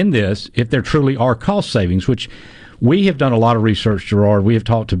 in this, if there truly are cost savings, which we have done a lot of research, Gerard. We have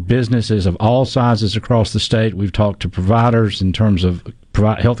talked to businesses of all sizes across the state. We've talked to providers in terms of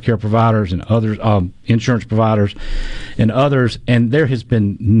healthcare providers and others, insurance providers and others, and there has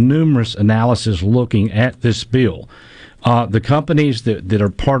been numerous analysis looking at this bill. The companies that are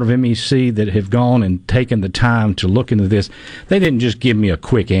part of MEC that have gone and taken the time to look into this, they didn't just give me a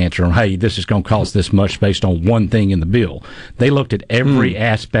quick answer on, hey, this is going to cost this much based on one thing in the bill. They looked at every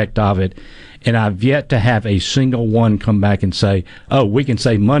aspect of it, and I've yet to have a single one come back and say, oh, we can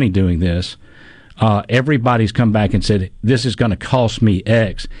save money doing this. Everybody's come back and said, this is going to cost me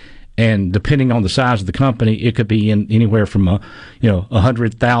X. And depending on the size of the company, it could be anywhere from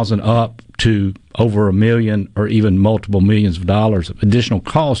 $100,000 up to over $1 million or even multiple millions of dollars of additional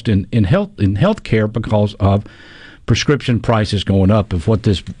cost in healthcare because of prescription prices going up of what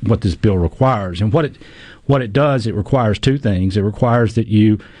this bill requires. And what it does, it requires two things. It requires that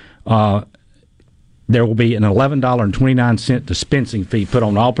you there will be an $11.29 dispensing fee put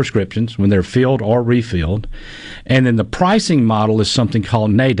on all prescriptions when they're filled or refilled. And then the pricing model is something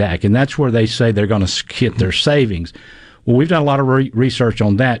called NADAC, and that's where they say they're going to hit their savings. Well, we've done a lot of research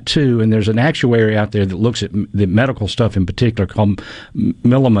on that, too, and there's an actuary out there that looks at the medical stuff in particular called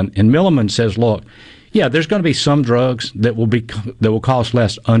Milliman. And Milliman says, look, yeah, there's going to be some drugs that will cost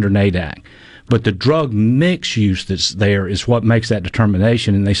less under NADAC. But the drug mix use that's there is what makes that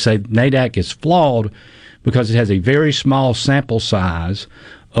determination. And they say NADAC is flawed because it has a very small sample size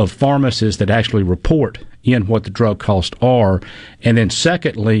of pharmacists that actually report in what the drug costs are. And then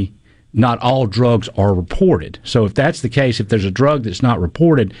secondly, not all drugs are reported. So if that's the case, if there's a drug that's not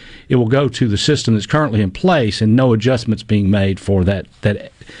reported, it will go to the system that's currently in place and no adjustments being made for that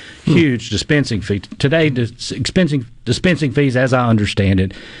huge dispensing fee. Today, dispensing fees, as I understand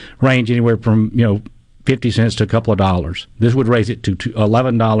it, range anywhere from 50 cents to a couple of dollars. This would raise it to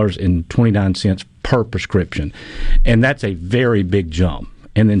 $11.29 per prescription, and that's a very big jump.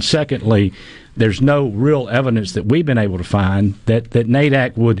 And then secondly, there's no real evidence that we've been able to find that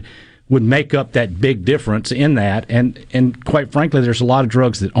NADAC would make up that big difference in that. And quite frankly, there's a lot of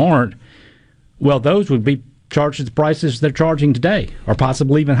drugs that aren't. Well, those would be charged at the prices they're charging today, or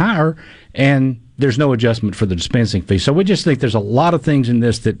possibly even higher, and there's no adjustment for the dispensing fee. So we just think there's a lot of things in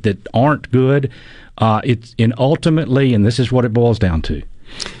this that aren't good. Ultimately, and this is what it boils down to,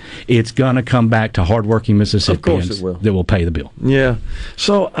 it's going to come back to hardworking Mississippians that will pay the bill. Yeah.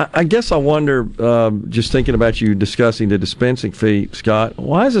 So I guess I wonder, just thinking about you discussing the dispensing fee, Scott,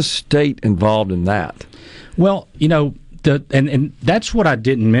 why is the state involved in that? Well, and that's what I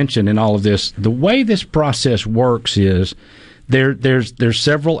didn't mention in all of this. The way this process works is there's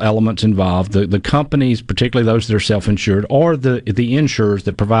several elements involved. The companies, particularly those that are self-insured, or the insurers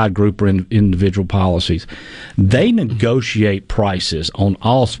that provide group or individual policies, they negotiate prices on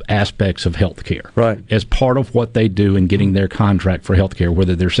all aspects of healthcare, right, as part of what they do in getting their contract for healthcare,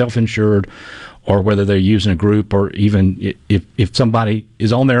 whether they're self-insured or whether they're using a group, or even if somebody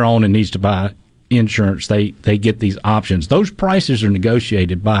is on their own and needs to buy insurance, they get these options. Those prices are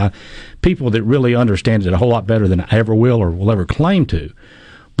negotiated by people that really understand it a whole lot better than I ever will or will ever claim to.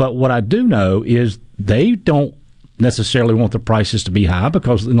 But what I do know is they don't necessarily want the prices to be high,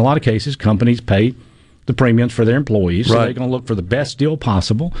 because in a lot of cases companies pay the premiums for their employees, so they're going to look for the best deal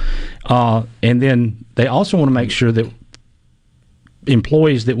possible. And then they also want to make sure that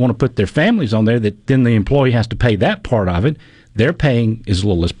employees that want to put their families on there, that then the employee has to pay that part of it, they're paying as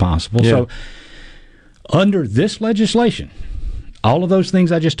little as possible. Yeah. So under this legislation, all of those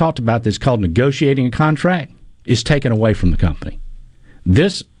things I just talked about that's called negotiating a contract is taken away from the company.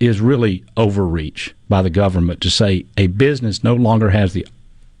 This is really overreach by the government to say a business no longer has the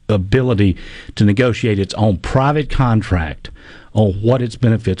ability to negotiate its own private contract on what its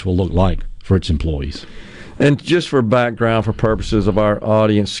benefits will look like for its employees. And just for background, for purposes of our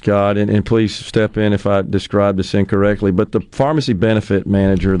audience, Scott, and please step in if I describe this incorrectly, but the pharmacy benefit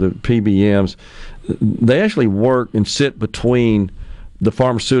manager, the PBMs, they actually work and sit between the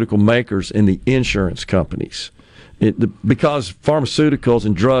pharmaceutical makers and the insurance companies. Because pharmaceuticals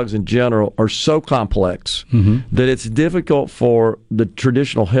and drugs in general are so complex that it's difficult for the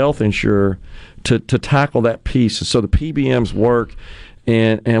traditional health insurer to tackle that piece. So the PBMs work,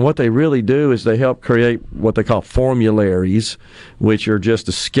 and what they really do is they help create what they call formularies, which are just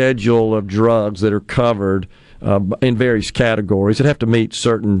a schedule of drugs that are covered in various categories that have to meet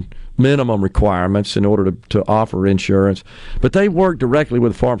certain minimum requirements in order to offer insurance. But they work directly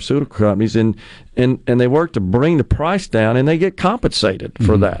with pharmaceutical companies, and they work to bring the price down, and they get compensated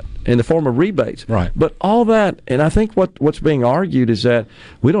for that in the form of rebates. Right. But all that, and I think what's being argued is that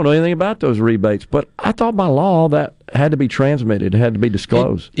we don't know anything about those rebates, but I thought by law that had to be transmitted, it had to be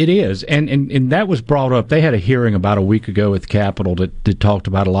disclosed. It is, and that was brought up. They had a hearing about a week ago at the Capitol that talked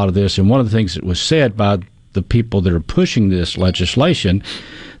about a lot of this, and one of the things that was said by the people that are pushing this legislation,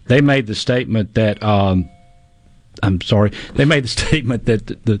 they made the statement that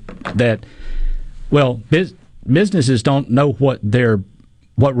businesses don't know what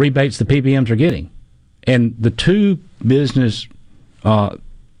rebates the PBMs are getting, and the two business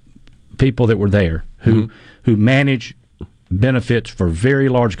people that were there who manage benefits for very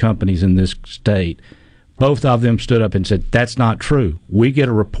large companies in this state, both of them stood up and said, that's not true. We get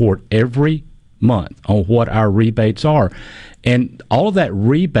a report every month on what our rebates are. And all of that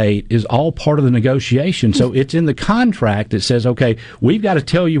rebate is all part of the negotiation. So it's in the contract that says, okay, we've got to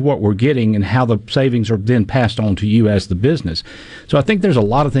tell you what we're getting and how the savings are then passed on to you as the business. So I think there's a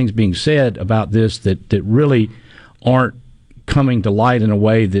lot of things being said about this that really aren't coming to light in a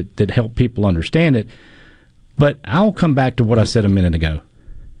way that help people understand it. But I'll come back to what I said a minute ago.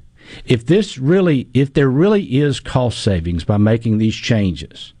 If there really is cost savings by making these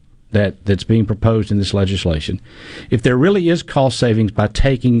changes that's being proposed in this legislation, if there really is cost savings by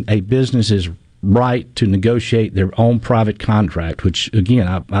taking a business's right to negotiate their own private contract, which,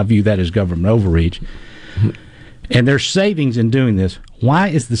 again, I view that as government overreach, and there's savings in doing this, why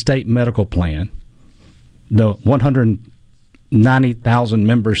is the state medical plan, the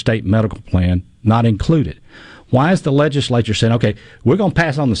 190,000-member state medical plan, not included? Why is the legislature saying, okay, we're going to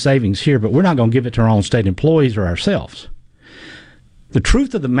pass on the savings here, but we're not going to give it to our own state employees or ourselves? The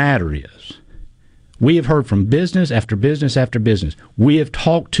truth of the matter is, we have heard from business after business after business. We have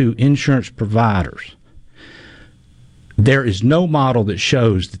talked to insurance providers. There is no model that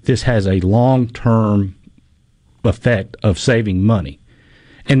shows that this has a long-term effect of saving money.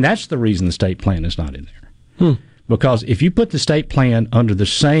 And that's the reason the state plan is not in there. Because if you put the state plan under the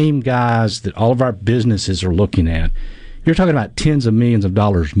same guise that all of our businesses are looking at, you're talking about tens of millions of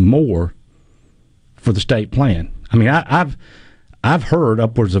dollars more for the state plan. I mean, I've heard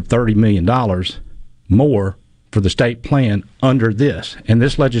upwards of $30 million more for the state plan under this, and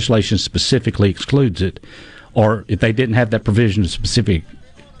this legislation specifically excludes it. Or if they didn't have that provision specific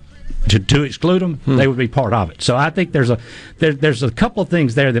to exclude them, they would be part of it. So I think there's a couple of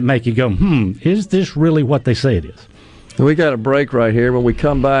things there that make you go, is this really what they say it is? We got a break right here. When we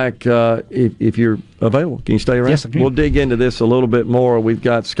come back, if you're available, can you stay around? Yes, I can. We'll dig into this a little bit more. We've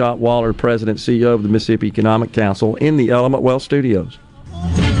got Scott Waller, President, CEO of the Mississippi Economic Council, in the Element Wealth Studios.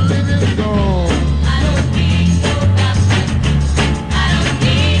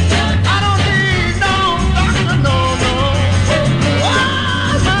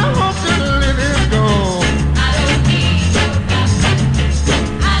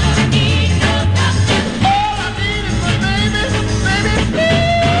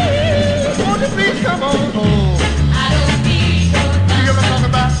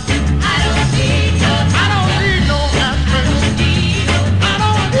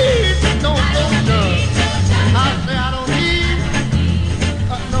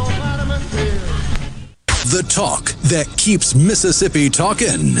 The talk that keeps Mississippi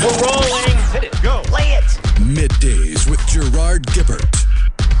talking. We're rolling. Hit it. Go. Play it. Middays with Gerard Gibert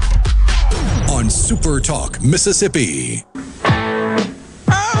on SuperTalk Mississippi.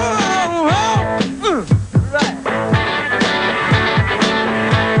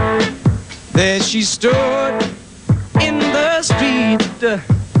 There she stood in the street,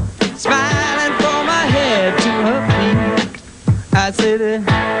 smiling from her head to her feet. I said,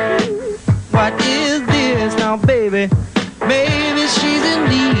 what is this now, baby? Maybe she's in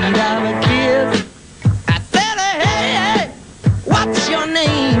need of a kiss. I said, hey, what's your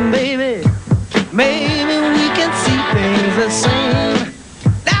name, baby? Maybe we can see things the same.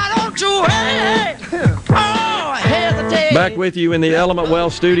 Now don't you hesitate. Back with you in the Element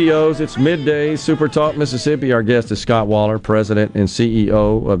Wealth Studios. It's Middays, SuperTalk Mississippi. Our guest is Scott Waller, President and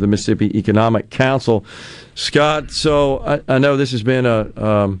CEO of the Mississippi Economic Council. Scott, so I know this has been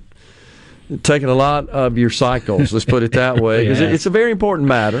taking a lot of your cycles, let's put it that way, because it's a very important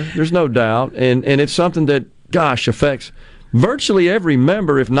matter, there's no doubt, and it's something that, gosh, affects virtually every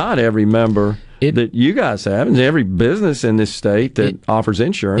member, if not every member that you guys have, and every business in this state that offers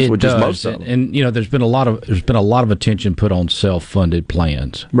insurance, which is most of them. And you know, there's been a lot of attention put on self-funded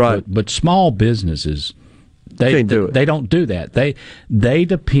plans, right? But small businesses, they don't do that. They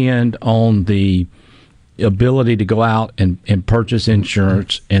depend on the ability to go out and purchase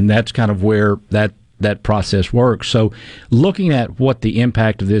insurance, and that's kind of where that process works. So looking at what the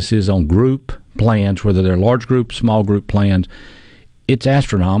impact of this is on group plans, whether they're large group, small group plans, it's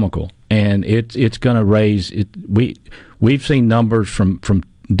astronomical, and it's going to raise it. We've seen numbers from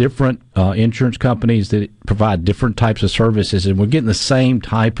different insurance companies that provide different types of services, and we're getting the same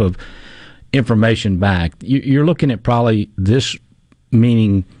type of information back. You're looking at probably this,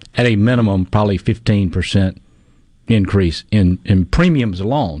 meaning at a minimum, probably 15% increase in premiums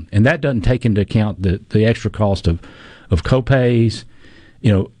alone. And that doesn't take into account the extra cost of co-pays.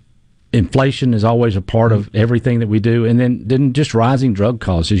 Inflation is always a part of everything that we do, and then just rising drug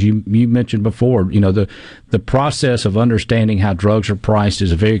costs, as you mentioned before. The process of understanding how drugs are priced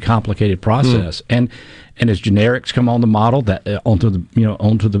is a very complicated process, and as generics come on the model that onto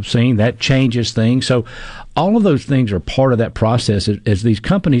the scene, that changes things. So all of those things are part of that process as these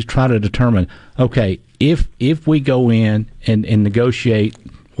companies try to determine, okay, if we go in and negotiate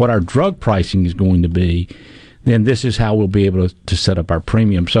what our drug pricing is going to be, then this is how we'll be able to set up our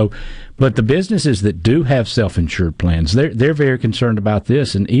premium. So, but the businesses that do have self-insured plans, they're very concerned about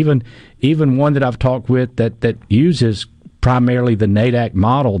this. And even one that I've talked with that uses primarily the NADAC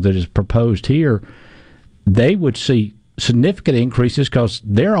model that is proposed here, they would see significant increases because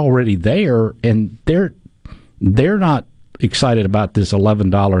they're already there, and they're not excited about this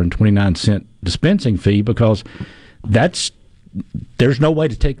 $11.29 dispensing fee because there's no way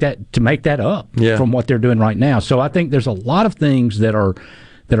to make that up from what they're doing right now. So I think there's a lot of things that are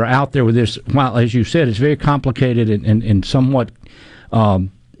out there with this. While, as you said, it's very complicated and somewhat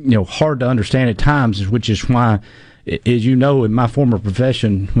hard to understand at times, which is why, as you know, in my former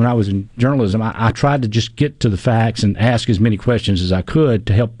profession, when I was in journalism, I tried to just get to the facts and ask as many questions as I could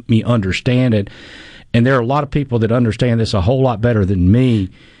to help me understand it. And there are a lot of people that understand this a whole lot better than me,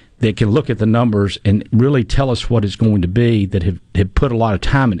 that can look at the numbers and really tell us what it's going to be, that have put a lot of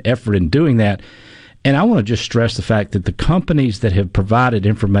time and effort in doing that. And I want to just stress the fact that the companies that have provided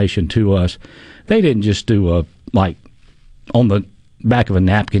information to us, they didn't just do like on the back of a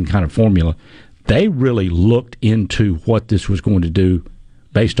napkin kind of formula. They really looked into what this was going to do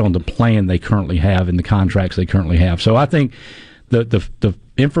based on the plan they currently have and the contracts they currently have. So I think the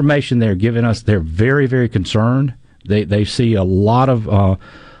information they're giving us, they're very, very concerned. They see a lot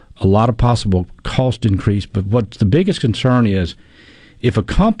of possible cost increase, but what's the biggest concern is if a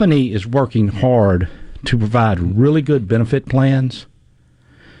company is working hard to provide really good benefit plans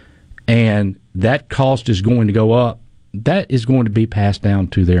and that cost is going to go up, that is going to be passed down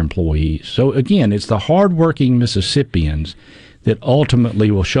to their employees. So again, it's the hardworking Mississippians that ultimately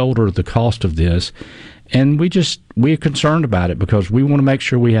will shoulder the cost of this, and we're concerned about it because we want to make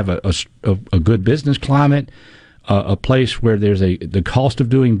sure we have a good business climate, a place where the cost of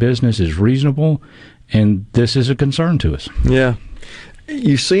doing business is reasonable, and this is a concern to us. Yeah.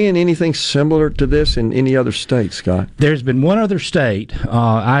 You seeing anything similar to this in any other state, Scott? There's been one other state.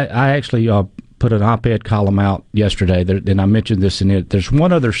 I actually put an op-ed column out yesterday, and I mentioned this in it. There's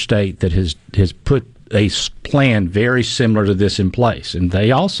one other state that has put a plan very similar to this in place, and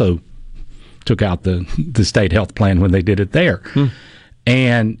they also took out the state health plan when they did it there.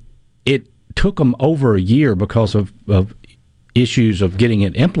 And it took them over a year because of issues of getting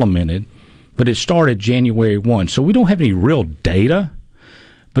it implemented, but it started January 1. So we don't have any real data.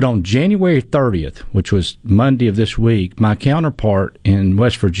 But on January 30th, which was Monday of this week, my counterpart in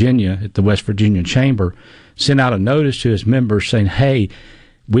West Virginia at the West Virginia Chamber sent out a notice to his members saying, hey,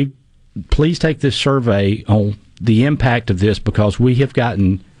 please take this survey on the impact of this, because we have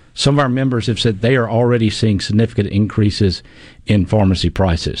gotten, some of our members have said they are already seeing significant increases in pharmacy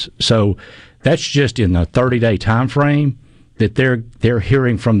prices. So that's just in a 30-day time frame that they're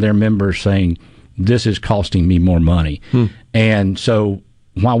hearing from their members saying, this is costing me more money. And so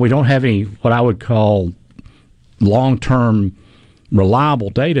while we don't have any what I would call long-term reliable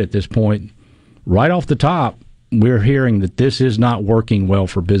data at this point, right off the top, we're hearing that this is not working well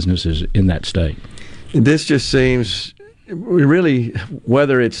for businesses in that state. This just seems really,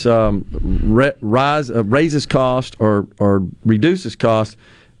 whether it's raises cost or reduces cost,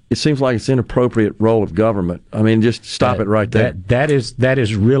 it seems like it's an inappropriate role of government. I mean, just stop it right there. That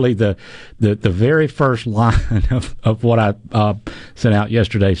is really the very first line of what I sent out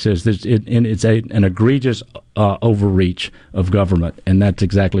yesterday. Says this, it's an egregious overreach of government, and that's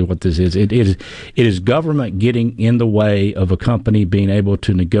exactly what this is. It is government getting in the way of a company being able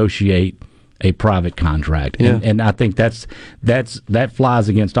to negotiate a private contract, and I think that flies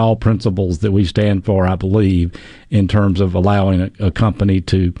against all principles that we stand for, I believe, in terms of allowing a company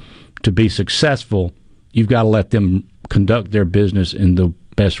to be successful. You've got to let them conduct their business in the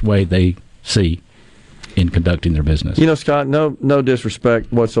best way they see in conducting their business. You know, Scott, no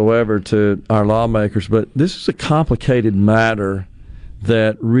disrespect whatsoever to our lawmakers, but this is a complicated matter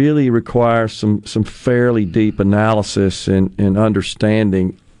that really requires some fairly deep analysis and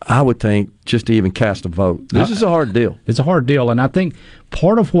understanding, I would think, just to even cast a vote. This is a hard deal. It's a hard deal, and I think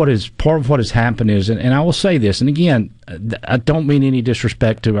part of what has happened is, and I will say this, and again, I don't mean any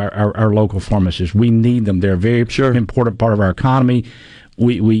disrespect to our local pharmacists. We need them. They're a very important part of our economy.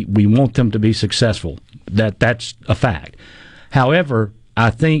 We want them to be successful. That's a fact. However, I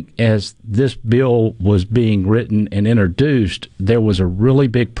think as this bill was being written and introduced, there was a really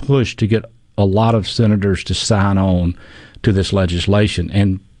big push to get a lot of senators to sign on to this legislation,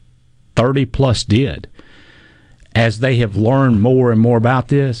 and 30 plus did. As they have learned more and more about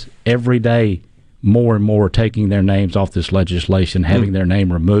this, every day more and more are taking their names off this legislation, having their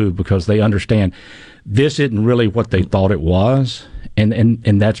name removed, because they understand this isn't really what they thought it was.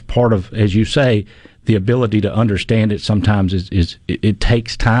 And that's part of, as you say, the ability to understand it sometimes is it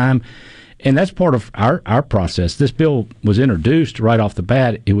takes time. And that's part of our process. This bill was introduced right off the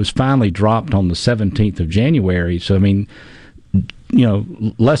bat. It was finally dropped on the 17th of January. So, I mean,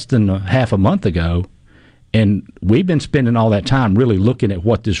 less than half a month ago. And we've been spending all that time really looking at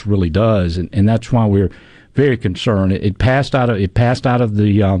what this really does. And that's why we're very concerned. It passed out of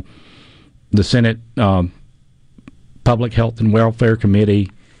the Senate Public Health and Welfare Committee.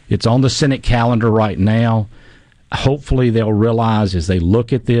 It's on the Senate calendar right now. Hopefully they'll realize as they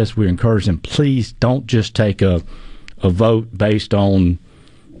look at this, we encourage them, please don't just take a vote based on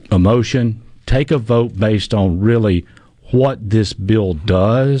emotion. Take a vote based on really what this bill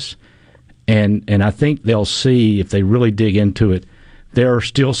does. And I think they'll see, if they really dig into it, there are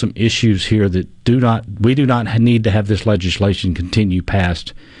still some issues here that we do not need to have this legislation continue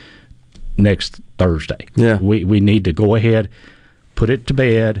past next Thursday. Yeah. We need to go ahead, put it to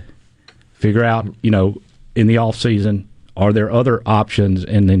bed, figure out, in the off season, are there other options,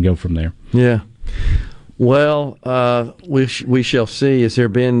 and then go from there. Yeah. Well, we shall see. Has there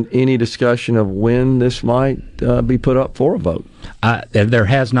been any discussion of when this might be put up for a vote? There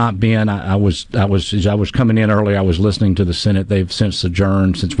has not been. I was as I was coming in earlier, I was listening to the Senate. They've since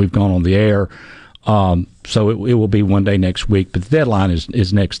adjourned since we've gone on the air. So it will be one day next week, but the deadline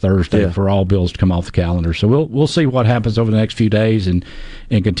is next Thursday for all bills to come off the calendar. So we'll see what happens over the next few days and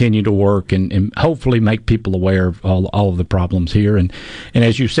continue to work and hopefully make people aware of all of the problems here. And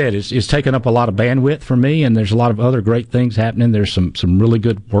as you said, it's taken up a lot of bandwidth for me, and there's a lot of other great things happening. There's some really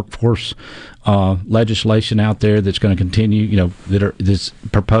good workforce legislation out there that's going to continue, that's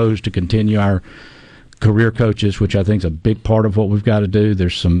proposed to continue our career coaches, which I think is a big part of what we've got to do.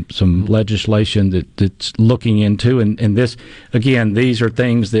 There's some legislation that's looking into, and this, again, these are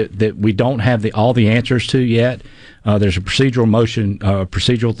things that we don't have all the answers to yet. There's a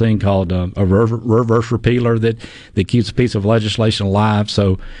procedural thing called a reverse repealer that keeps a piece of legislation alive.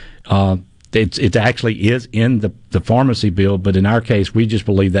 So it actually is in the pharmacy bill, but in our case, we just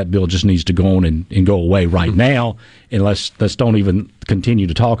believe that bill just needs to go on and go away right now, and let's don't even continue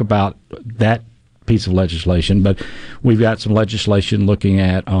to talk about that piece of legislation. But we've got some legislation looking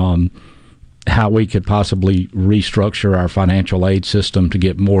at how we could possibly restructure our financial aid system to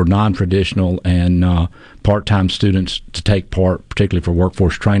get more non-traditional and part-time students to take part, particularly for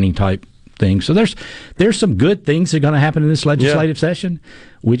workforce training type things. So there's some good things that are going to happen in this legislative session.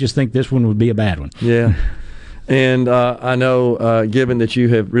 We just think this one would be a bad one. Yeah. And I know, given that you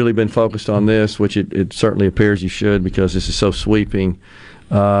have really been focused on this, which it certainly appears you should, because this is so sweeping,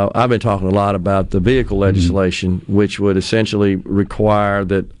 I've been talking a lot about the vehicle legislation, which would essentially require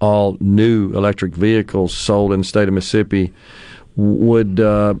that all new electric vehicles sold in the state of Mississippi would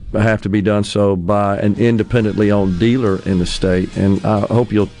have to be done so by an independently owned dealer in the state. And I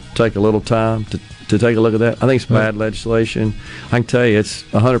hope you'll take a little time to take a look at that. I think it's bad legislation. I can tell you it's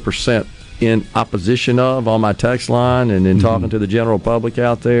 100% in opposition of on my text line and in talking to the general public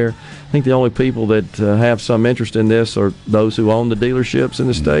out there. I think the only people that have some interest in this are those who own the dealerships in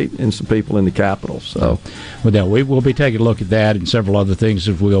the state and some people in the Capitol. So, well, we will be taking a look at that and several other things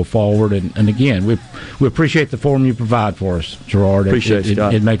as we go forward. And again, we appreciate the forum you provide for us, Gerard. Appreciate it,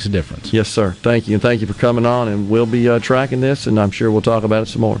 Scott. It makes a difference. Yes, sir. Thank you. And thank you for coming on. And we'll be tracking this, and I'm sure we'll talk about it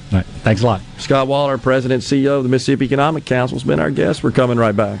some more. All right. Thanks a lot. Scott Waller, President and CEO of the Mississippi Economic Council, has been our guest. We're coming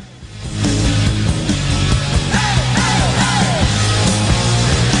right back.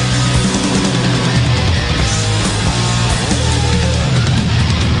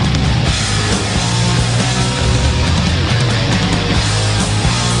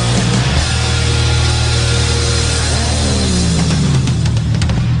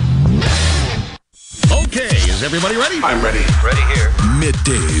 Everybody ready? I'm ready. Ready here.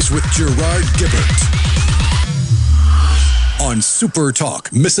 Middays with Gerard Gibert on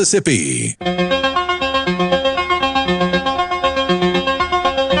SuperTalk Mississippi.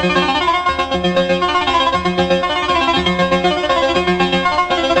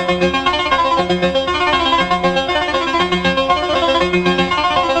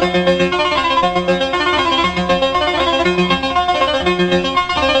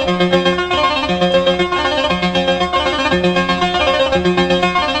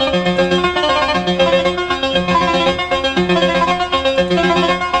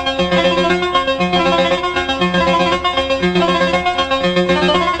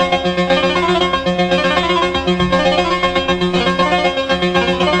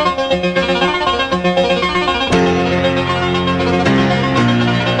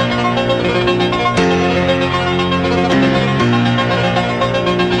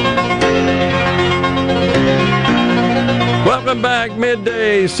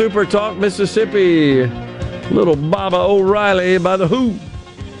 MidDays Super Talk Mississippi. Little Baba O'Reilly by The Who.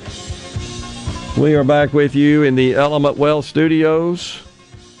 We are back with you in the Element Well Studios.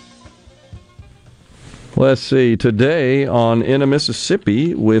 Let's see. Today on In a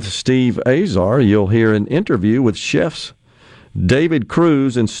Mississippi with Steve Azar, you'll hear an interview with chefs David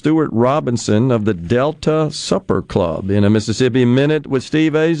Cruz and Stuart Robinson of the Delta Supper Club. In a Mississippi Minute with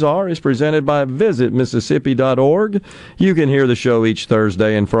Steve Azar is presented by visitmississippi.org. You can hear the show each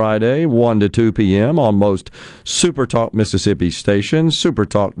Thursday and Friday, 1 to 2 p.m. on most SuperTalk Mississippi stations,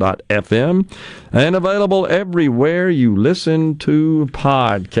 supertalk.fm, and available everywhere you listen to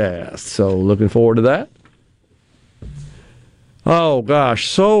podcasts. So looking forward to that. Oh, gosh,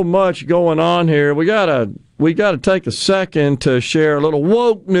 so much going on here. We gotta take a second to share a little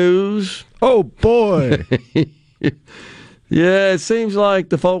woke news. Oh, boy. Yeah, it seems like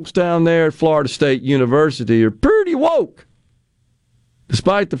the folks down there at Florida State University are pretty woke,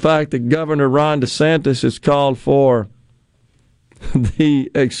 despite the fact that Governor Ron DeSantis has called for the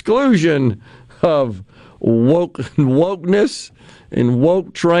exclusion of wokeness and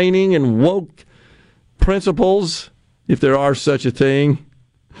woke training and woke principles, if there are such a thing.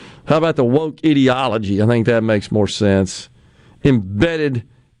 How about the woke ideology? I think that makes more sense. Embedded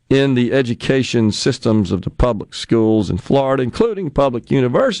in the education systems of the public schools in Florida, including public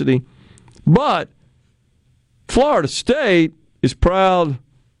university. But Florida State is proud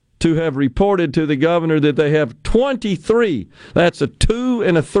to have reported to the governor that they have 23, that's a 2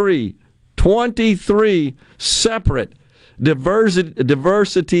 and a 3, 23 separate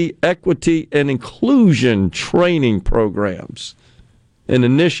diversity, equity, and inclusion training programs and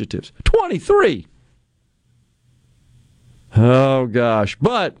initiatives. 23. Oh, gosh.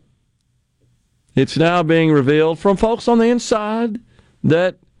 But it's now being revealed from folks on the inside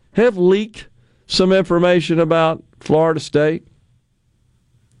that have leaked some information about Florida State.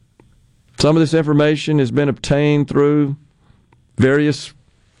 Some of this information has been obtained through various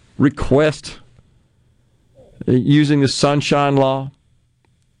requests using the Sunshine Law.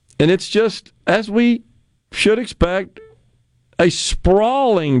 And it's just, as we should expect, a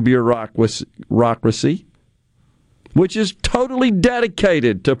sprawling bureaucracy, which is totally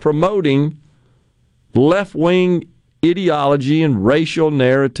dedicated to promoting left-wing ideology and racial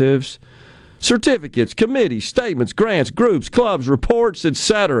narratives, certificates, committees, statements, grants, groups, clubs, reports,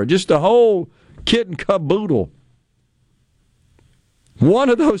 etc. Just a whole kit and caboodle. One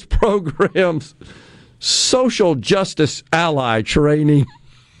of those programs, social justice ally training.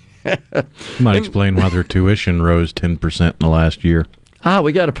 Might explain why their tuition rose 10% in the last year.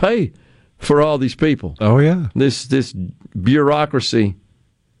 We got to pay for all these people. Oh, yeah. This bureaucracy,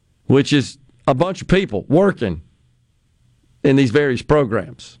 which is a bunch of people working in these various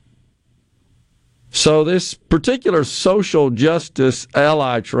programs. So this particular social justice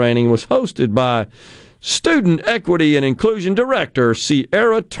ally training was hosted by Student Equity and Inclusion Director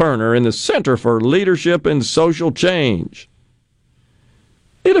Sierra Turner in the Center for Leadership and Social Change.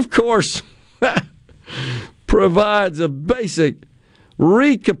 It, of course, provides a basic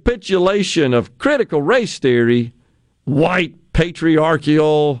recapitulation of critical race theory, white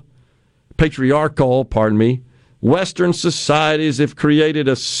patriarchal, Western societies have created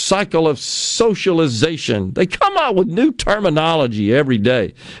a cycle of socialization. They come out with new terminology every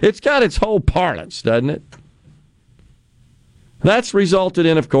day. It's got its whole parlance, doesn't it? That's resulted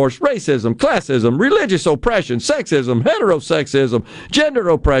in, of course, racism, classism, religious oppression, sexism, heterosexism, gender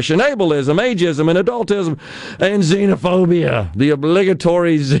oppression, ableism, ageism, and adultism, and xenophobia, the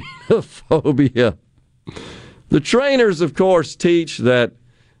obligatory xenophobia. The trainers, of course, teach that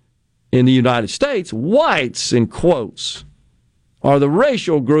in the United States, whites, in quotes, are the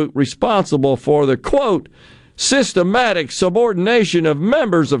racial group responsible for the, quote, systematic subordination of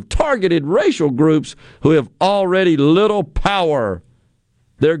members of targeted racial groups who have already little power.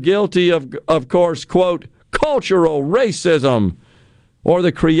 They're guilty of course, quote, cultural racism, or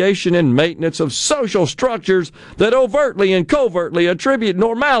the creation and maintenance of social structures that overtly and covertly attribute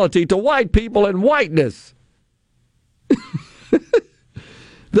normality to white people and whiteness.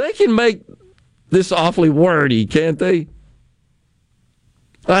 They can make this awfully wordy, can't they?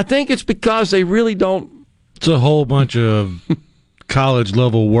 I think it's because they really don't. It's a whole bunch of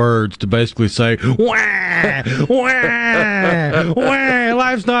college-level words to basically say, wah, wah, wah,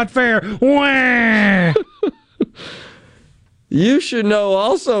 life's not fair, wah. You should know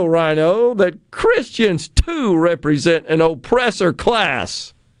also, Rhino, that Christians, too, represent an oppressor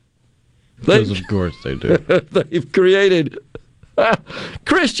class. Because, of course, they do. They've created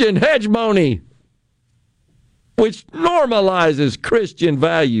Christian hegemony, which normalizes Christian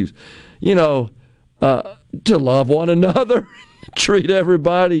values. You know, to love one another, treat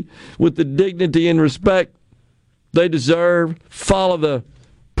everybody with the dignity and respect they deserve, follow the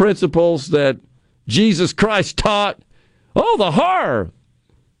principles that Jesus Christ taught. Oh, the horror!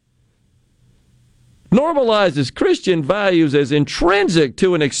 Normalizes Christian values as intrinsic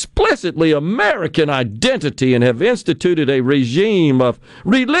to an explicitly American identity and have instituted a regime of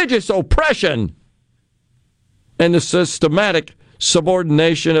religious oppression and the systematic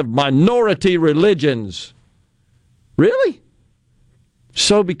subordination of minority religions. Really?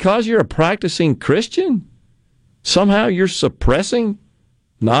 So because you're a practicing Christian, somehow you're suppressing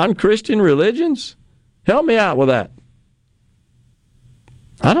non-Christian religions? Help me out with that.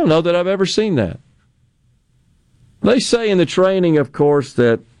 I don't know that I've ever seen that. They say in the training, of course,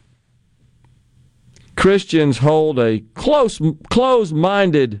 that Christians hold a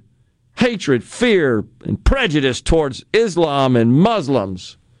close-minded hatred, fear, and prejudice towards Islam and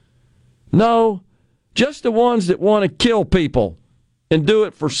Muslims. No, just the ones that want to kill people and do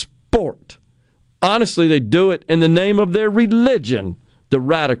it for sport. Honestly, they do it in the name of their religion. The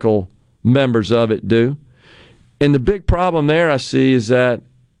radical members of it do. And the big problem there I see is that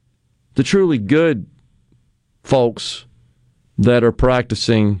the truly good folks that are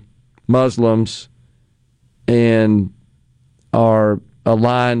practicing Muslims and are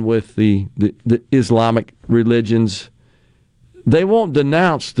aligned with the Islamic religions, they won't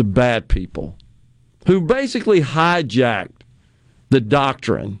denounce the bad people who basically hijacked the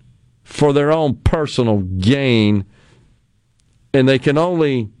doctrine for their own personal gain, and they can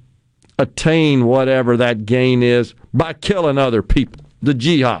only attain whatever that gain is by killing other people. The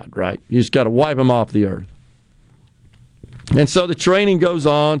jihad, right? You just got to wipe them off the earth. And so the training goes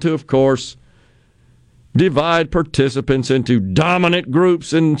on to, of course, divide participants into dominant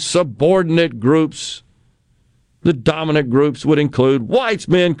groups and subordinate groups. The dominant groups would include whites,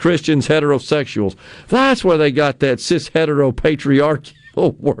 men, Christians, heterosexuals. That's where they got that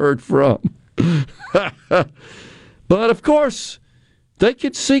cis-hetero-patriarchal word from. But, of course, they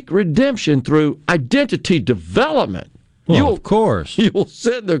could seek redemption through identity development. Well, of course. You will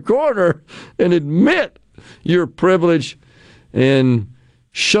sit in the corner and admit your privilege and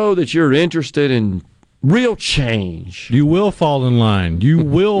show that you're interested in real change. You will fall in line. You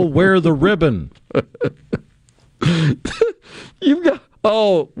will wear the ribbon. You got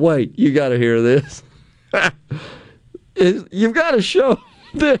to hear this. You've got to show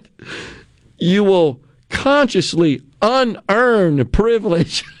that you will consciously unearn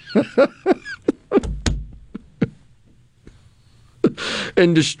privilege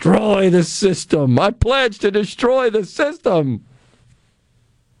and destroy the system. I pledge to destroy the system.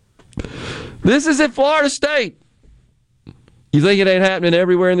 This is at Florida State. You think it ain't happening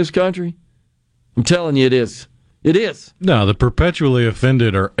everywhere in this country? I'm telling you it is. It is. No, the perpetually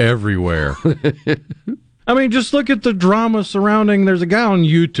offended are everywhere. I mean, just look at the drama surrounding, there's a guy on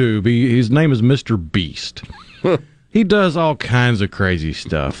YouTube, his name is Mr. Beast. He does all kinds of crazy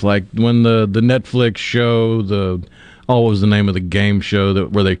stuff, like when the Netflix show, what was the name of the game show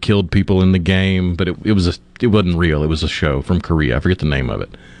where they killed people in the game, but it wasn't real, it was a show from Korea, I forget the name of it.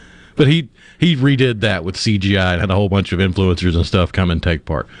 But he redid that with CGI and had a whole bunch of influencers and stuff come and take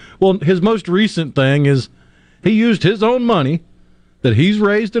part. Well, his most recent thing is he used his own money that he's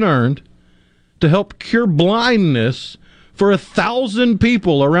raised and earned to help cure blindness for 1,000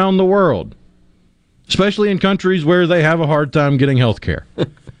 people around the world, especially in countries where they have a hard time getting health care.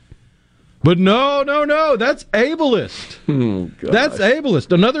 But no, that's ableist. That's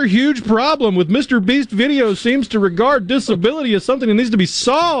ableist. Another huge problem with Mr. Beast videos seems to regard disability as something that needs to be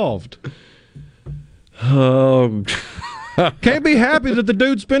solved. Oh, can't be happy that the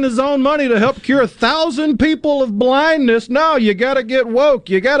dude spent his own money to help cure 1,000 people of blindness. No, you got to get woke.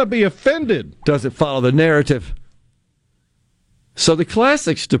 You got to be offended. Doesn't follow the narrative. So the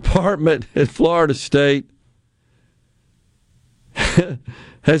classics department at Florida State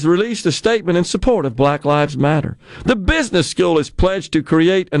has released a statement in support of Black Lives Matter. The business school is pledged to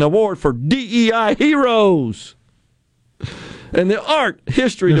create an award for DEI heroes. And the art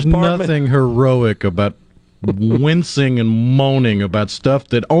history department... There's nothing heroic about wincing and moaning about stuff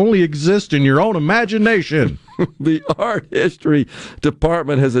that only exists in your own imagination. The art history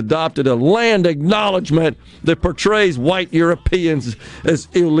department has adopted a land acknowledgement that portrays white Europeans as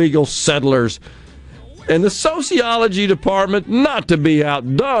illegal settlers. And the sociology department, not to be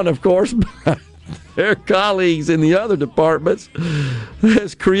outdone, of course, by their colleagues in the other departments,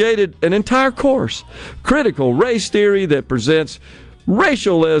 has created an entire course, Critical Race Theory, that presents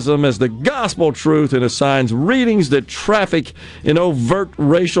racialism as the gospel truth and assigns readings that traffic in overt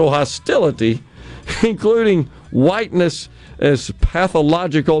racial hostility, including whiteness as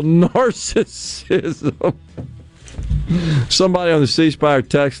pathological narcissism. Somebody on the C Spire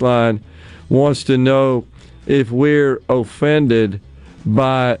text line wants to know if we're offended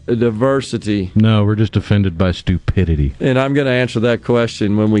by diversity. No, we're just offended by stupidity. And I'm going to answer that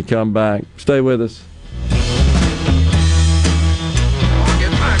question when we come back. Stay with us.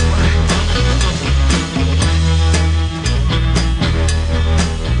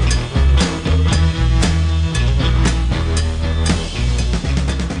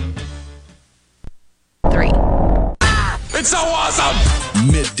 It's so awesome!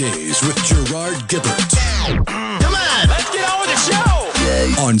 Middays with Gerard Gibert. Come on, let's get on with the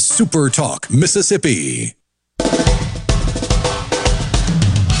show! On SuperTalk, Mississippi.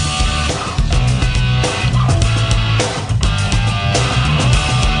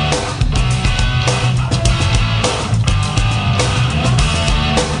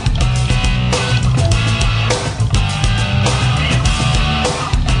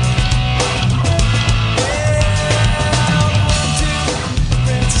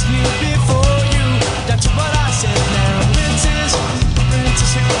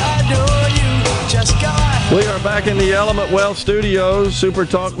 We are back in the Element Wealth Studios,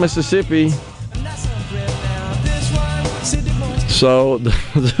 SuperTalk Mississippi. So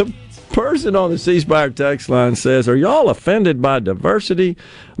the person on the C Spire text line says, are y'all offended by diversity?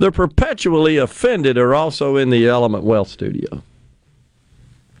 The perpetually offended are also in the Element Wealth Studio.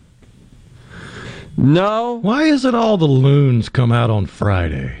 No. Why is it all the loons come out on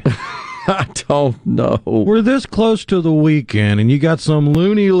Friday? I don't know. We're this close to the weekend, and you got some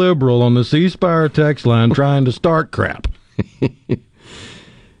loony liberal on the C Spire text line trying to start crap.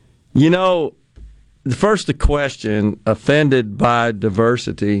 You know, first the question, offended by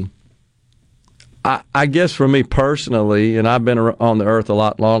diversity. I guess for me personally, and I've been on the earth a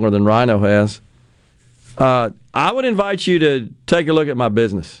lot longer than Rhino has, I would invite you to take a look at my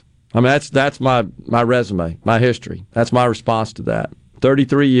business. I mean, that's my resume, my history. That's my response to that.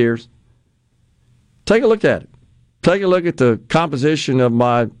 33 years. Take a look at it. Take a look at the composition of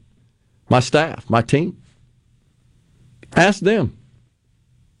my staff, my team. Ask them.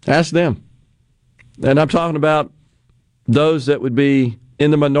 Ask them. And I'm talking about those that would be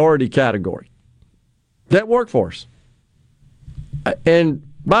in the minority category that work for us. And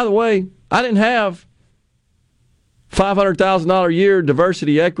by the way, I didn't have $500,000 a year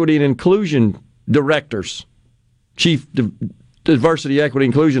diversity, equity, and inclusion directors, chief diversity, equity,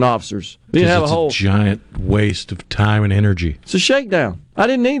 inclusion officers. We didn't have a whole giant waste of time and energy. It's a shakedown. I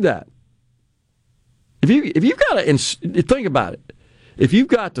didn't need that. If you've got to think about it, if you've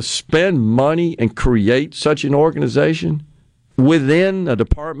got to spend money and create such an organization within a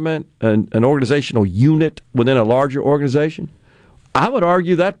department, an organizational unit within a larger organization, I would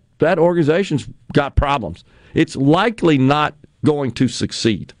argue that that organization's got problems. It's likely not going to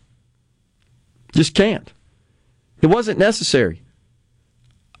succeed. Just can't. It wasn't necessary.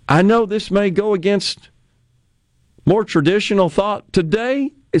 I know this may go against more traditional thought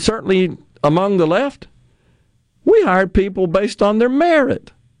today, certainly among the left. We hired people based on their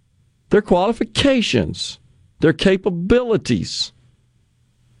merit, their qualifications, their capabilities.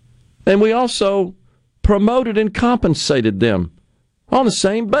 And we also promoted and compensated them on the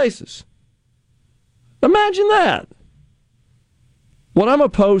same basis. Imagine that. What I'm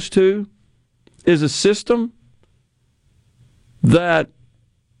opposed to is a system that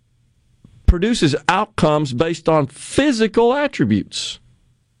produces outcomes based on physical attributes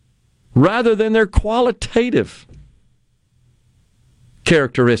rather than their qualitative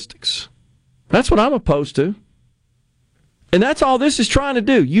characteristics. That's what I'm opposed to. And that's all this is trying to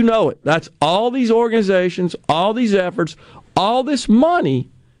do. You know it. That's all these organizations, all these efforts, all this money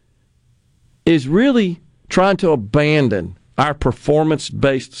is really trying to abandon our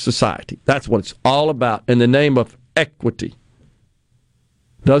performance-based society. That's what it's all about in the name of equity.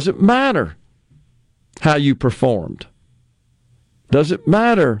 Doesn't matter how you performed. Doesn't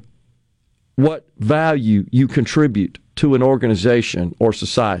matter what value you contribute to an organization or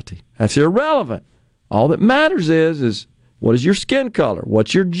society. That's irrelevant. All that matters is what is your skin color?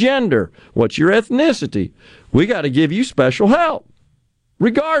 What's your gender? What's your ethnicity? We got to give you special help,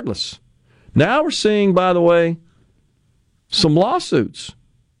 regardless. Now we're seeing, by the way, some lawsuits.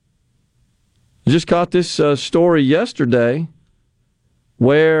 I just caught this story yesterday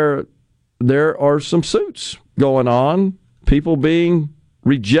where there are some suits going on, people being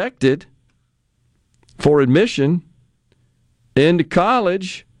rejected for admission into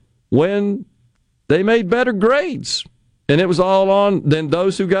college when they made better grades. And it was all on than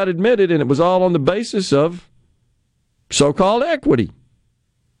those who got admitted, and it was all on the basis of so-called equity.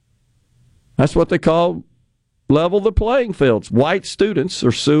 That's what they call level the playing fields. White students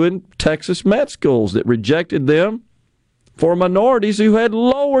are suing Texas med schools that rejected them for minorities who had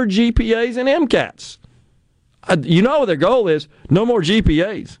lower GPAs and MCATs. You know their goal is no more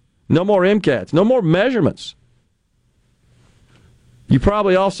GPAs, no more MCATs, no more measurements. You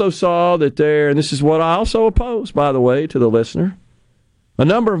probably also saw that there, and this is what I also oppose, by the way, to the listener, a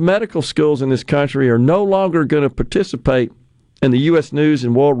number of medical schools in this country are no longer going to participate in the U.S. News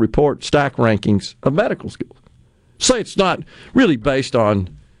and World Report stack rankings of medical schools. So it's not really based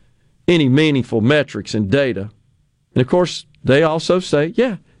on any meaningful metrics and data. And, of course, they also say,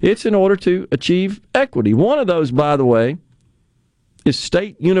 yeah, it's in order to achieve equity. One of those, by the way, is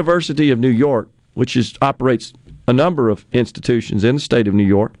State University of New York, which operates a number of institutions in the state of New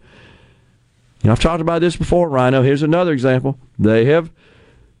York. You know, I've talked about this before, Rhino. Here's another example. They have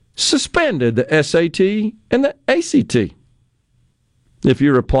suspended the SAT and the ACT if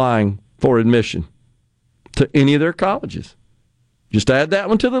you're applying for admission to any of their colleges. Just add that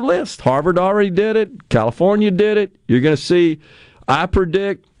one to the list. Harvard already did it. California did it. You're going to see, I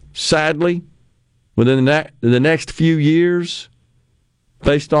predict, sadly, within the next few years,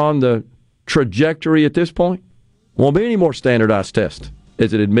 based on the trajectory at this point, won't be any more standardized tests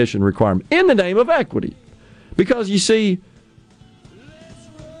as an admission requirement in the name of equity. Because you see,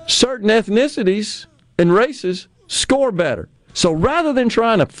 certain ethnicities and races score better. So rather than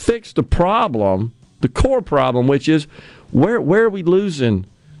trying to fix the problem, the core problem, which is where are we losing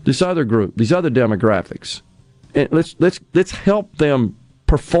this other group, these other demographics? And let's help them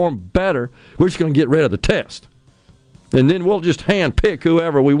perform better. We're just going to get rid of the test. And then we'll just hand pick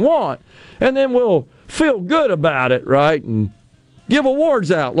whoever we want, and then we'll feel good about it, right? And give awards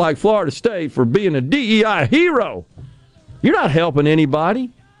out like Florida State for being a DEI hero. You're not helping anybody.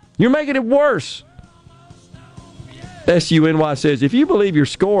 You're making it worse. SUNY says, if you believe your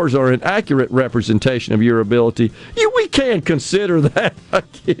scores are an accurate representation of your ability, we can consider that. I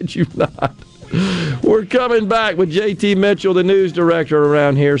kid you not. We're coming back with JT Mitchell, the news director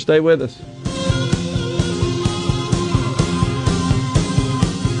around here. Stay with us.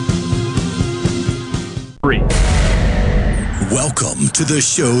 Welcome to the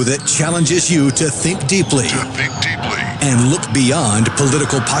show that challenges you to think deeply, and look beyond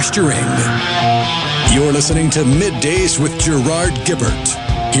political posturing. You're listening to Middays with Gerard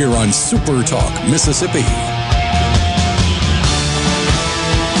Gibert here on SuperTalk Mississippi.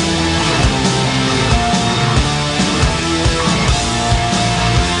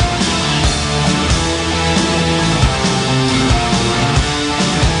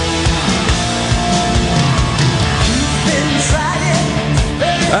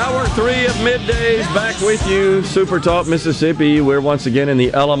 Middays, back with you, Super Talk Mississippi. We're once again in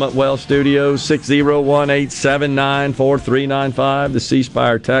the Element Well Studios, 601-879-4395, the C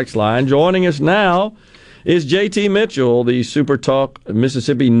Spire text line. Joining us now is JT Mitchell, the Super Talk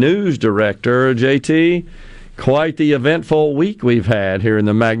Mississippi news director. JT, quite the eventful week we've had here in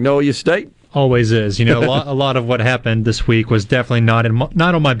the Magnolia State. Always is. You know, a lot of what happened this week was definitely not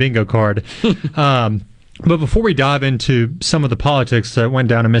on my bingo card. But before we dive into some of the politics that went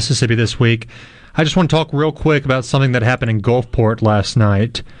down in Mississippi this week, I just want to talk real quick about something that happened in Gulfport last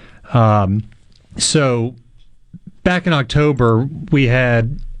night. So back in October, we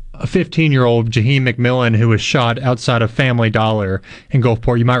had a 15-year-old, Jaheim McMillan, who was shot outside of Family Dollar in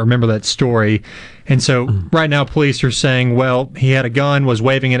Gulfport. You might remember that story. And so right now police are saying, well, he had a gun, was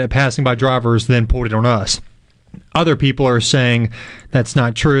waving it at passing by drivers, then pulled it on us. Other people are saying that's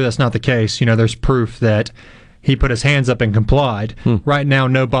not true, that's not the case. You know, there's proof that he put his hands up and complied. Right now,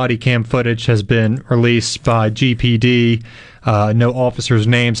 no body cam footage has been released by GPD. No officers'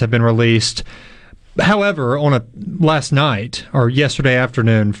 names have been released. However, last night, or yesterday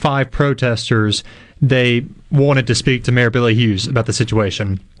afternoon, 5 protesters, they wanted to speak to Mayor Billy Hughes about the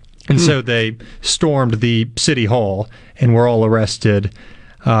situation. And so they stormed the city hall and were all arrested.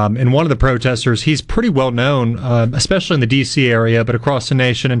 And one of the protesters, he's pretty well known, especially in the D.C. area, but across the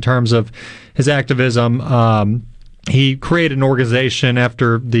nation in terms of his activism. He created an organization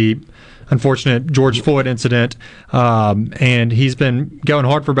after the unfortunate George Floyd incident, and he's been going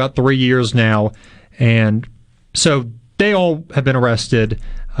hard for about 3 years now. And so they all have been arrested.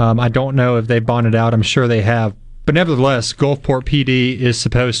 I don't know if they've bonded out. I'm sure they have. But nevertheless, Gulfport PD is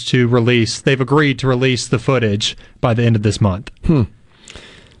supposed to they've agreed to release the footage by the end of this month.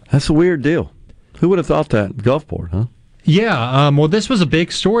 That's a weird deal. Who would have thought that? Gulfport, huh? Yeah. Well, this was a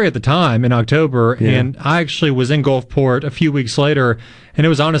big story at the time in October, and I actually was in Gulfport a few weeks later, and it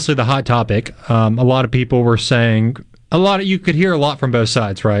was honestly the hot topic. A lot of people were saying you could hear a lot from both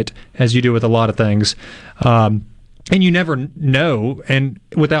sides, right? As you do with a lot of things. And you never know, and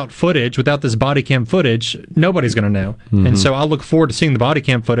without this body cam footage, nobody's going to know. And so I look forward to seeing the body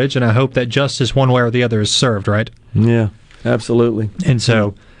cam footage, and I hope that justice one way or the other is served, right? Yeah. Absolutely. And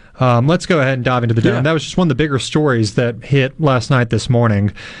so let's go ahead and dive into the dome. That was just one of the bigger stories that hit last night, this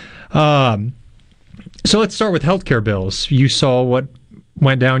morning. So let's start with healthcare bills. You saw what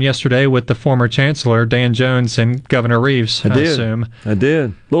went down yesterday with the former chancellor, Dan Jones, and Governor Reeves, I assume. I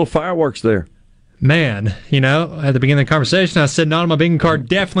did. Little fireworks there. Man, you know, at the beginning of the conversation, I said not on my bingo card,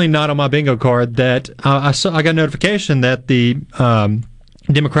 definitely not on my bingo card, that I got a notification that the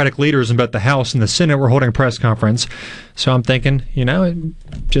Democratic leaders in both the House and the Senate were holding a press conference. So I'm thinking, you know,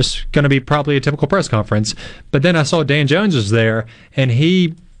 just going to be probably a typical press conference. But then I saw Dan Jones was there, and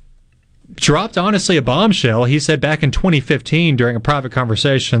he dropped, honestly, a bombshell. He said back in 2015 during a private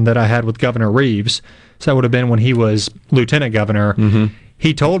conversation that I had with Governor Reeves, so that would have been when he was lieutenant governor,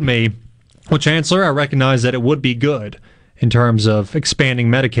 he told me, well, Chancellor, I recognize that it would be good in terms of expanding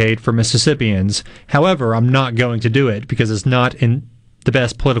Medicaid for Mississippians. However, I'm not going to do it because it's not in the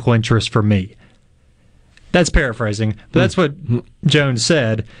best political interest for me. That's paraphrasing, but that's what Jones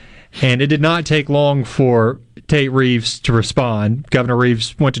said. And it did not take long for Tate Reeves to respond. Governor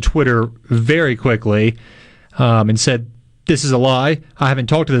Reeves went to Twitter very quickly and said, "This is a lie. I haven't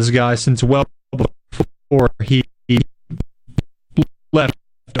talked to this guy since well before he left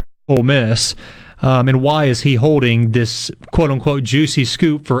Ole Miss. And why is he holding this quote-unquote juicy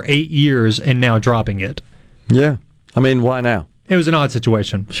scoop for 8 years and now dropping it?" Yeah. I mean, why now? It was an odd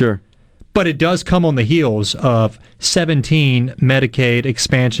situation. Sure. But it does come on the heels of 17 Medicaid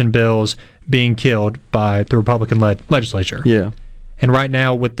expansion bills being killed by the Republican-led legislature. Yeah. And right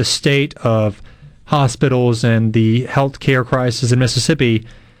now, with the state of hospitals and the health care crisis in Mississippi,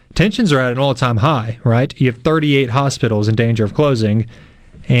 tensions are at an all-time high, right? You have 38 hospitals in danger of closing,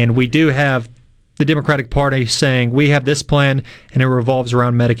 and we do have the Democratic Party saying, we have this plan, and it revolves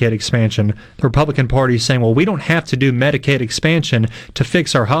around Medicaid expansion. The Republican Party is saying, well, we don't have to do Medicaid expansion to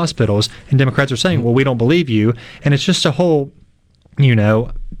fix our hospitals. And Democrats are saying, well, we don't believe you. And it's just a whole, you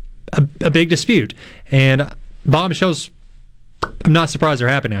know, a big dispute. And bombshells, I'm not surprised they're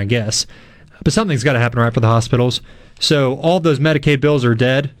happening, I guess. But something's got to happen, right, for the hospitals. So all those Medicaid bills are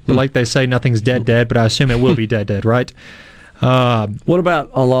dead. But like they say, nothing's dead, but I assume it will be dead, right? What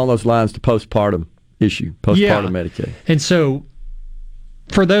about along those lines, the postpartum issue, postpartum Medicaid? And so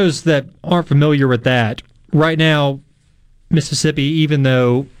for those that aren't familiar with that, right now, Mississippi, even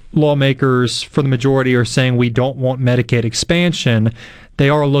though lawmakers for the majority are saying we don't want Medicaid expansion, they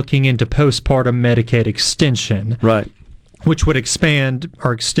are looking into postpartum Medicaid extension. Right. Which would expand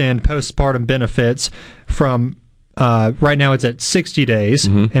or extend postpartum benefits from right now it's at 60 days,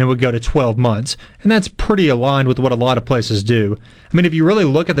 and it would go to 12 months. And that's pretty aligned with what a lot of places do. I mean, if you really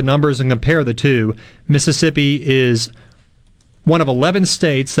look at the numbers and compare the two, Mississippi is one of 11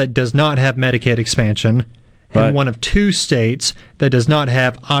 states that does not have Medicaid expansion, and one of 2 states that does not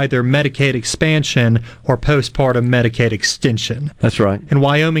have either Medicaid expansion or postpartum Medicaid extension. That's right. And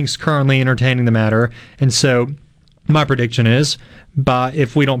Wyoming's currently entertaining the matter. And so my prediction is,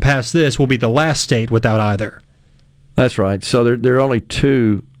 if we don't pass this, we'll be the last state without either. That's right. So there are only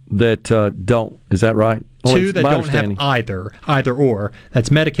 2 that don't. Is that right? 2 that don't have either or. That's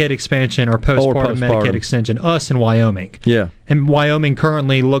Medicaid expansion or postpartum Medicaid extension. Us and Wyoming. Yeah. And Wyoming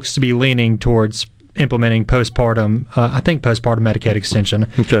currently looks to be leaning towards implementing postpartum. I think postpartum Medicaid extension.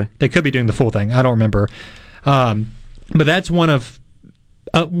 Okay. They could be doing the full thing. I don't remember. But that's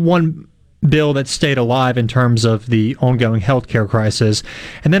one bill that stayed alive in terms of the ongoing health care crisis.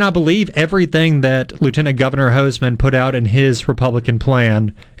 And then I believe everything that Lieutenant Governor Hosemann put out in his Republican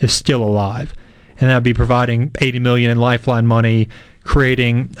plan is still alive. And that would be providing $80 million in lifeline money,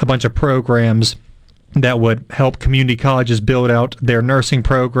 creating a bunch of programs that would help community colleges build out their nursing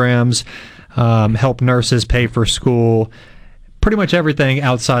programs, help nurses pay for school, pretty much everything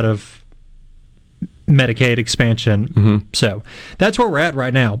outside of Medicaid expansion. So that's where we're at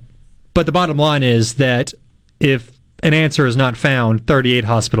right now. But the bottom line is that if an answer is not found, 38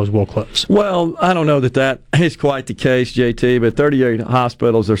 hospitals will close. Well, I don't know that is quite the case, JT, but 38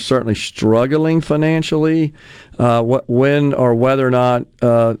 hospitals are certainly struggling financially. When or whether or not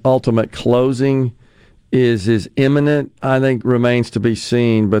ultimate closing is imminent, I think remains to be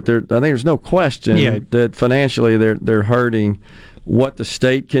seen. But I think there's no question that financially they're hurting. What the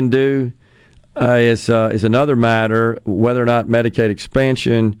state can do is another matter. Whether or not Medicaid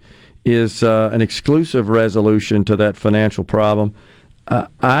expansion is an exclusive resolution to that financial problem.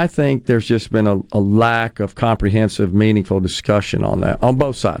 I think there's just been a lack of comprehensive, meaningful discussion on that, on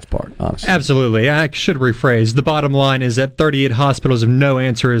both sides' part, honestly. Absolutely. I should rephrase. The bottom line is that 38 hospitals, if no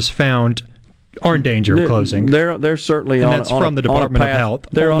answer is found, are in danger of closing. They're certainly and that's from the Department of Health.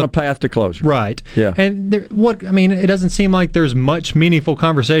 They're on a path to closure. Right. Yeah. And it doesn't seem like there's much meaningful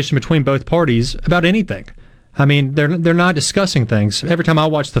conversation between both parties about anything. I mean, they're not discussing things. Every time I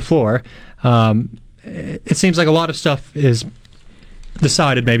watch the floor, it seems like a lot of stuff is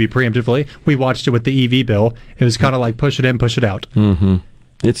decided maybe preemptively. We watched it with the EV bill. It was kind of like push it in, push it out. Mm-hmm.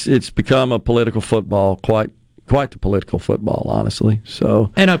 It's become a political football, quite the political football, honestly.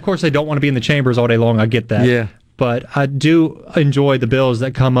 So, and of course, they don't want to be in the chambers all day long. I get that. Yeah. But I do enjoy the bills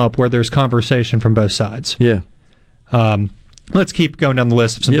that come up where there's conversation from both sides. Yeah. Let's keep going down the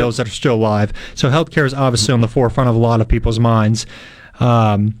list of some bills that are still alive. So healthcare is obviously on the forefront of a lot of people's minds.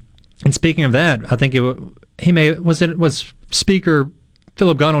 And speaking of that, I think was Speaker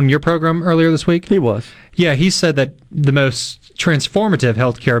Philip Gunn on your program earlier this week? He was. Yeah, he said that the most transformative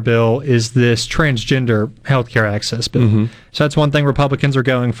healthcare bill is this transgender healthcare access bill. Mm-hmm. So that's one thing Republicans are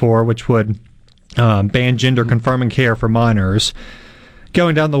going for, which would ban gender-confirming care for minors.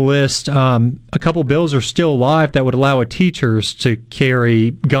 Going down the list, a couple bills are still alive that would allow teachers to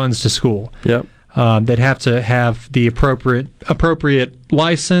carry guns to school. Yep. They'd have to have the appropriate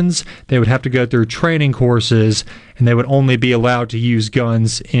license. They would have to go through training courses, and they would only be allowed to use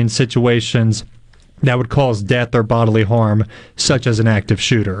guns in situations that would cause death or bodily harm, such as an active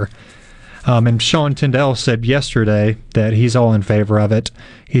shooter. And Sean Tyndall said yesterday that he's all in favor of it.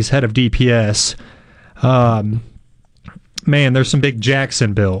 He's head of DPS. Man, there's some big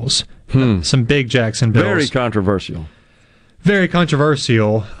Jackson bills. Some big Jackson bills. Very controversial. Very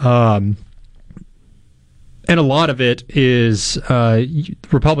controversial. And a lot of it is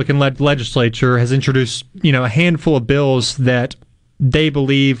Republican-led legislature has introduced, a handful of bills that they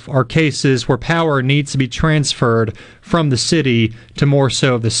believe are cases where power needs to be transferred from the city to more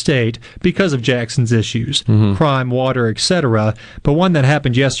so of the state because of Jackson's issues, crime, water, etc. But one that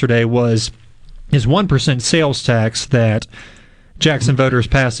happened yesterday was his 1% sales tax that Jackson voters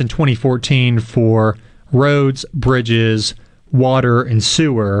passed in 2014 for roads, bridges, water, and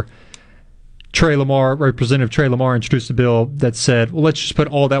sewer. Representative Trey Lamar introduced a bill that said, well, let's just put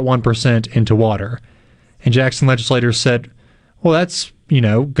all that 1% into water. And Jackson legislators said, well, that's,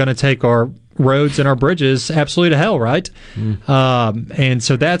 going to take our roads and our bridges absolutely to hell, right? And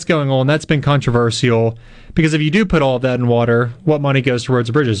so that's going on. That's been controversial because if you do put all of that in water, what money goes to roads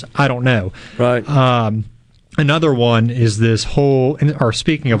and bridges? I don't know. Right. Another one is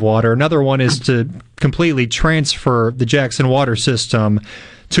speaking of water, another one is to completely transfer the Jackson water system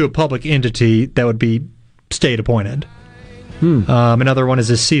to a public entity that would be state appointed. Another one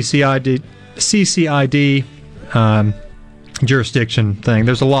is a CCID jurisdiction thing.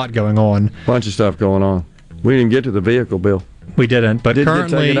 There's a lot going on. Bunch of stuff going on. We didn't get to the vehicle bill. We didn't, but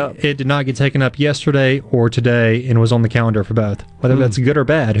currently it did not get taken up yesterday or today and was on the calendar for both. Whether that's good or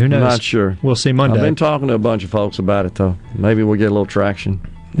bad, who knows? Not sure. We'll see Monday. I've been talking to a bunch of folks about it, though. Maybe we'll get a little traction.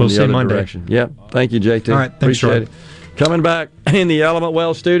 We'll see Monday. Direction. Yep. Thank you, JT. All right. Thanks, Appreciate it. Coming back in the Element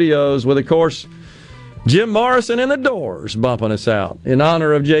Well studios with, of course, Jim Morrison and the Doors bumping us out in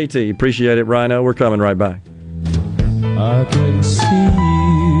honor of JT. Appreciate it, Rhino. We're coming right back. I can see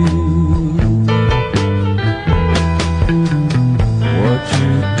what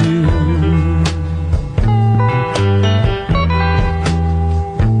you do,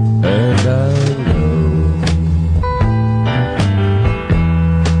 and I know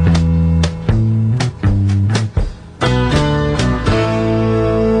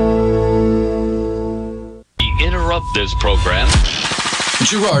We interrupt this program.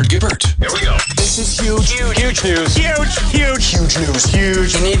 Gerard Gibert. Here we go. This is huge. Huge news. Huge news.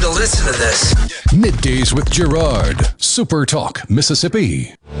 Huge. You need to listen to this. Middays with Gerard. SuperTalk,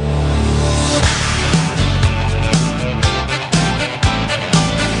 Mississippi.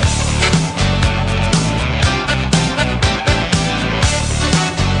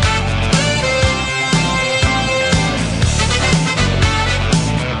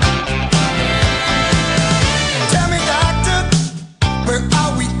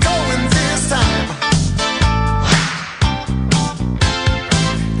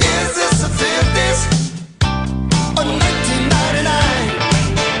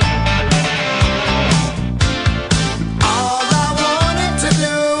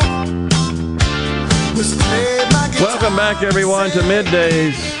 Welcome back, everyone, to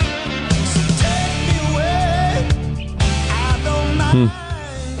Middays.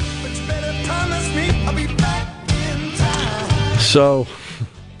 So,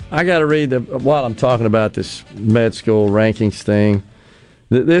 I got to read while I'm talking about this med school rankings thing.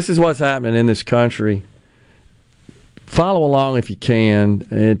 This is what's happening in this country. Follow along if you can.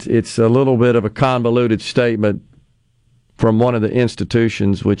 It's a little bit of a convoluted statement from one of the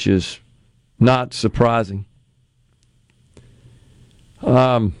institutions, which is not surprising.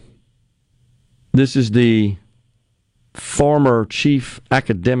 This is the former chief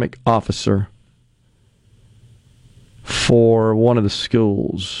academic officer for one of the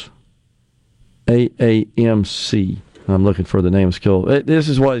schools. AAMC. I'm looking for the name of school. This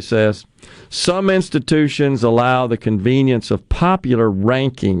is what it says. Some institutions allow the convenience of popular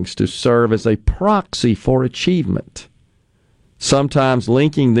rankings to serve as a proxy for achievement, sometimes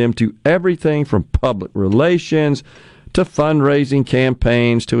linking them to everything from public relations to fundraising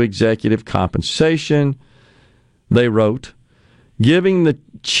campaigns to executive compensation. They wrote, given the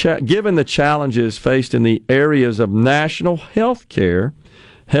challenges faced in the areas of national health care,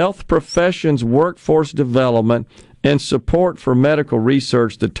 health professions, workforce development, and support for medical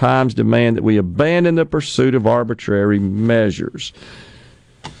research, the times demand that we abandon the pursuit of arbitrary measures.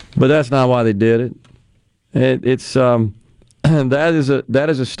 But that's not why they did it. It's that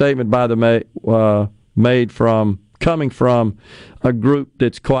is a statement by the coming from a group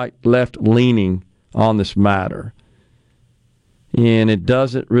that's quite left-leaning on this matter. And it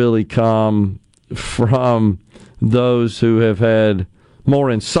doesn't really come from those who have had more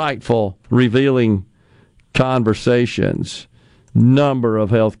insightful, revealing conversations. Number of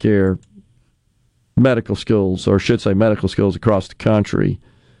healthcare medical schools, or I should say medical schools across the country,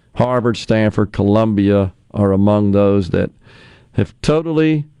 Harvard, Stanford, Columbia are among those that have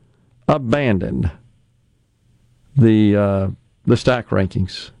totally abandoned the stack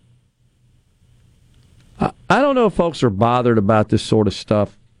rankings. I don't know if folks are bothered about this sort of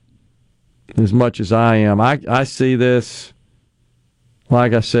stuff as much as I am. I see this,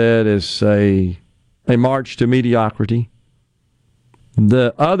 like I said, as a march to mediocrity.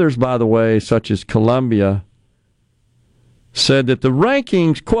 The others, by the way, such as Columbia, said that the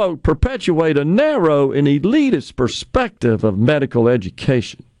rankings, quote, perpetuate a narrow and elitist perspective of medical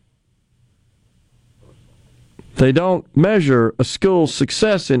education. They don't measure a school's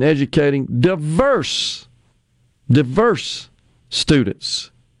success in educating diverse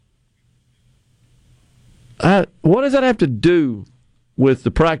students. What does that have to do with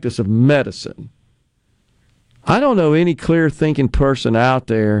the practice of medicine? I don't know any clear-thinking person out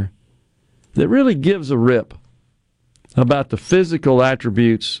there that really gives a rip about the physical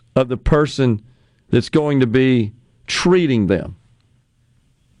attributes of the person that's going to be treating them.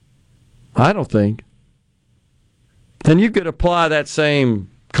 I don't think. And you could apply that same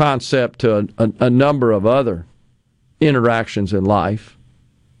concept to a number of other interactions in life.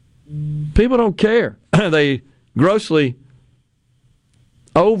 People don't care. They grossly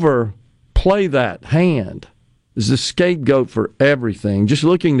overplay that hand as the scapegoat for everything, just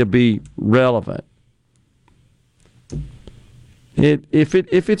looking to be relevant. If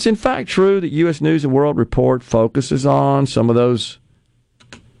it's in fact true that U.S. News and World Report focuses on some of those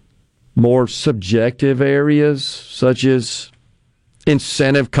more subjective areas, such as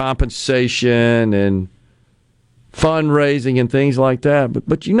incentive compensation and fundraising and things like that,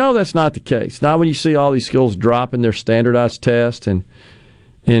 but you know that's not the case. Not when you see all these schools dropping their standardized tests and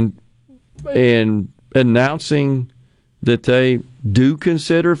announcing that they do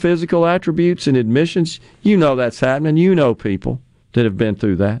consider physical attributes in admissions. You know that's happening. You know people that have been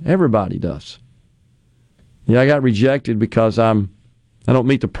through that. Everybody does. Yeah, I got rejected because I don't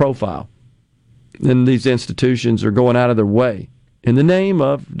meet the profile. And these institutions are going out of their way in the name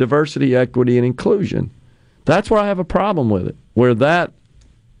of diversity, equity, and inclusion. That's where I have a problem with it, where that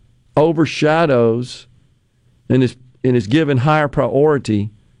overshadows and is given higher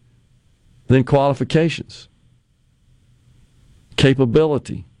priority than qualifications,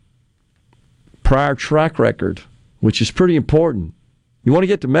 capability, prior track record, which is pretty important. You want to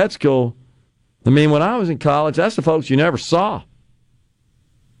get to med school, I mean, when I was in college, that's the folks you never saw.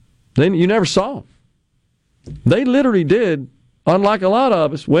 You never saw them. They literally did, unlike a lot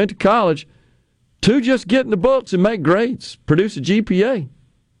of us, went to college to just get in the books and make grades, produce a GPA.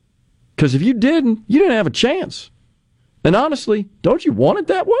 Because if you didn't have a chance. And honestly, don't you want it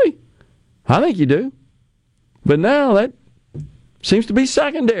that way? I think you do. But now that seems to be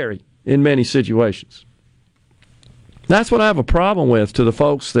secondary in many situations. That's what I have a problem with, to the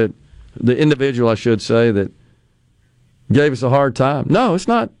folks the individual, I should say, that gave us a hard time. No, it's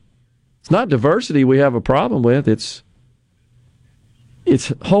not diversity we have a problem with. It's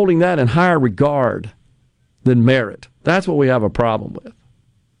holding that in higher regard than merit. That's what we have a problem with.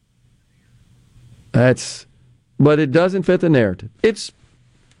 But it doesn't fit the narrative. It's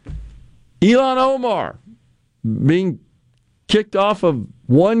Ilhan Omar being kicked off of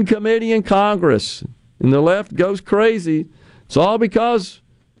one committee in Congress, and the left goes crazy. It's all because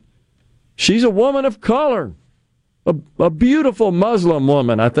she's a woman of color, a beautiful Muslim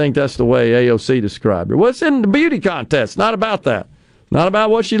woman. I think that's the way AOC described her. What's in the beauty contest? Not about that. Not about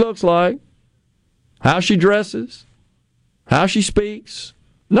what she looks like, how she dresses, how she speaks.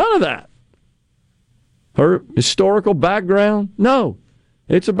 None of that. her historical background? No.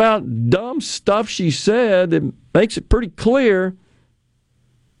 It's about dumb stuff she said that makes it pretty clear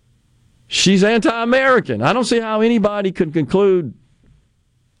she's anti-American. I don't see how anybody could conclude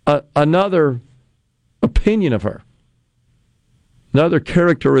another opinion of her, another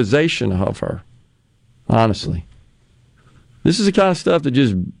characterization of her, honestly. This is the kind of stuff that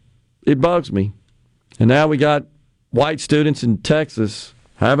it bugs me. And now we got white students in Texas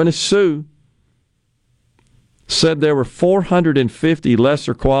having a sue. Said there were 450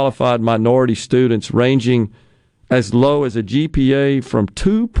 lesser qualified minority students ranging as low as a GPA from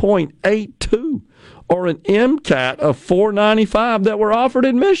 2.82 or an MCAT of 495 that were offered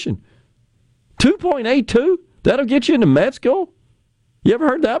admission. 2.82? That'll get you into med school? You ever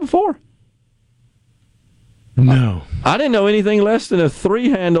heard that before? No. I didn't know anything less than a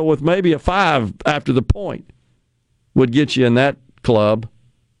 3 handle with maybe a 5 after the point would get you in that club.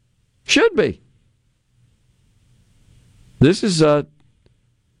 Should be. This is,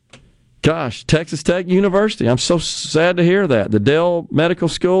 Texas Tech University. I'm so sad to hear that. The Dell Medical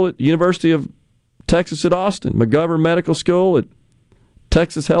School at the University of Texas at Austin. McGovern Medical School at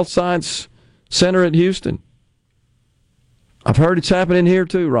Texas Health Science Center at Houston. I've heard it's happening here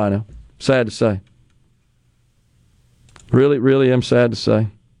too, Rhino. Sad to say. Really, really am sad to say.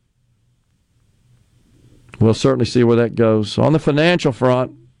 We'll certainly see where that goes. On the financial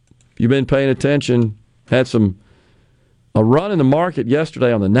front, you've been paying attention, had a run in the market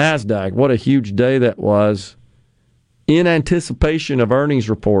yesterday on the NASDAQ. What a huge day that was. In anticipation of earnings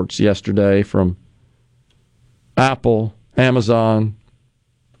reports yesterday from Apple, Amazon,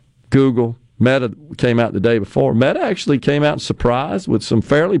 Google. Meta came out the day before. Meta actually came out surprised with some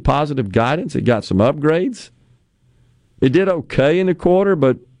fairly positive guidance. It got some upgrades. It did okay in the quarter,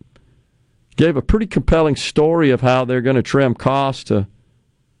 but gave a pretty compelling story of how they're going to trim costs to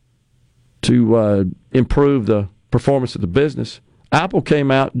improve the performance of the business. Apple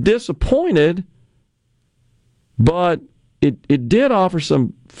came out disappointed, but it did offer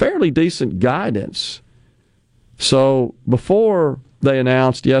some fairly decent guidance. So before they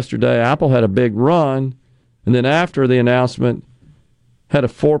announced yesterday, Apple had a big run, and then after the announcement, had a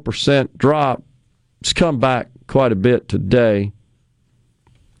 4% drop. It's come back quite a bit today.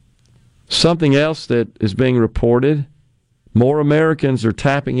 Something else that is being reported, more Americans are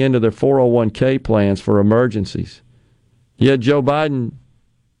tapping into their 401k plans for emergencies. Yet Joe Biden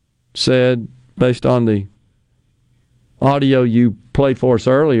said, based on the audio you played for us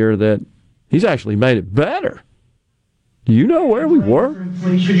earlier, that he's actually made it better. Do you know where we were?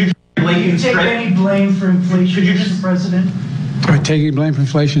 Should you take any blame for inflation? Should you just president? Am I taking blame for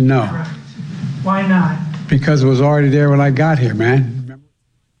inflation? No. Correct. Why not? Because it was already there when I got here, man.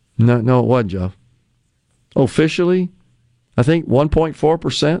 No, it wasn't, Joe. Officially, I think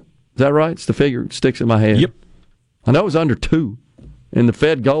 1.4%. Is that right? It's the figure that sticks in my head. Yep. I know it was under 2, and the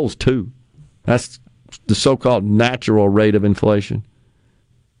Fed goal's 2. That's the so-called natural rate of inflation.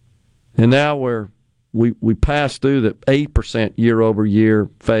 And now we passed through the 8%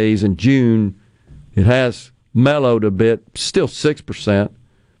 year-over-year phase in June. It has mellowed a bit, still 6%.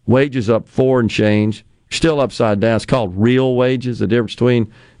 Wages up 4 and change. Still upside down. It's called real wages, the difference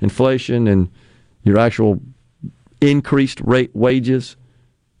between inflation and your actual increased rate wages.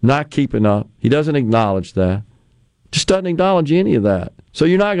 Not keeping up. He doesn't acknowledge that. Just doesn't acknowledge any of that. So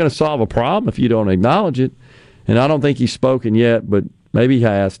you're not going to solve a problem if you don't acknowledge it. And I don't think he's spoken yet, but maybe he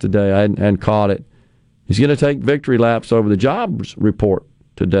has today. I hadn't caught it. He's going to take victory laps over the jobs report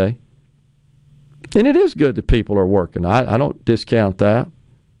today. And it is good that people are working. I don't discount that.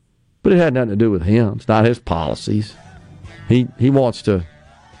 But it had nothing to do with him. It's not his policies. He wants to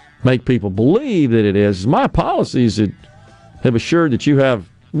make people believe that it is. My policies that have assured that you have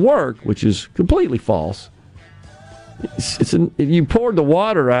work, which is completely false. You poured the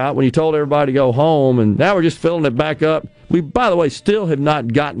water out when you told everybody to go home, and now we're just filling it back up. We, by the way, still have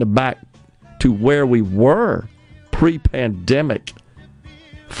not gotten it back to where we were pre-pandemic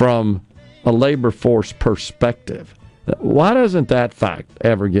from a labor force perspective. Why doesn't that fact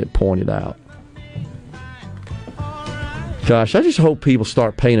ever get pointed out? Gosh, I just hope people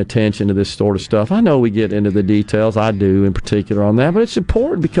start paying attention to this sort of stuff. I know we get into the details. I do in particular on that, but it's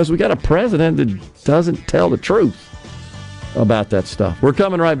important because we got a president that doesn't tell the truth about that stuff. We're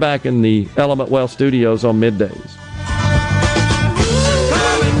coming right back in the Element Wealth Studios on Middays.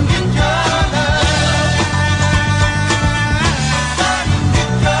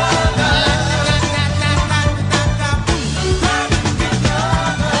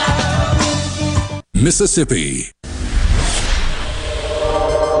 Mississippi.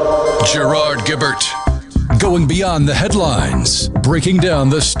 Gerard Gibert, Going beyond the headlines, breaking down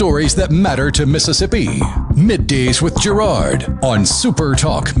the stories that matter to Mississippi. Middays with Gerard on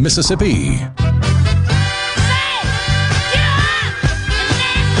SuperTalk Mississippi.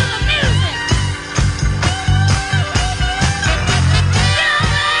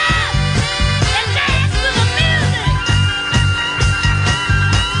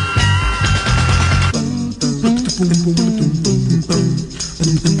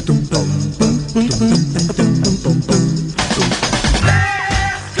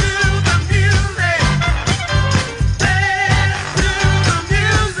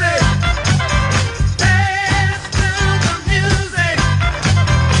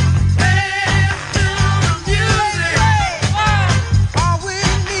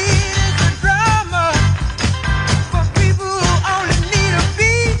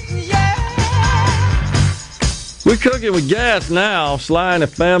 We're cooking with gas now. Sly and the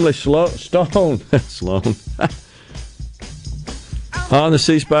Family Stone. Sloan. On the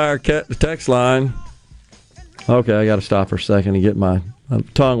C-Spire text line. Okay, I got to stop for a second to get my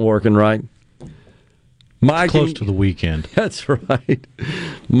tongue working right. Mike, close to the weekend. That's right.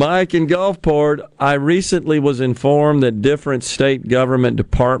 Mike in Gulfport, I recently was informed that different state government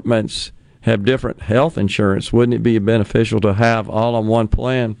departments have different health insurance. Wouldn't it be beneficial to have all on one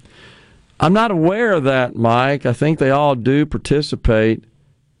plan? I'm not aware of that, Mike. I think they all do participate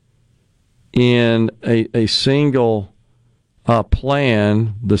in a single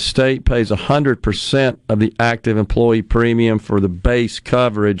plan. The state pays 100% of the active employee premium for the base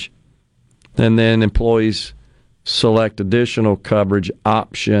coverage, and then employees select additional coverage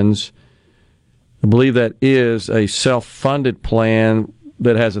options. I believe that is a self-funded plan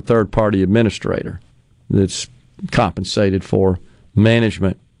that has a third-party administrator that's compensated for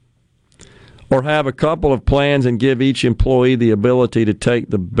management. Or have a couple of plans and give each employee the ability to take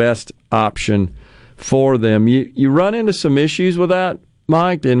the best option for them. You run into some issues with that,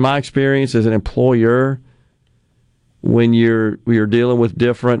 Mike, in my experience as an employer, when you're dealing with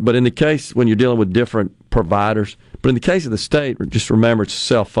different, but in the case when you're dealing with different providers, but in the case of the state, just remember it's a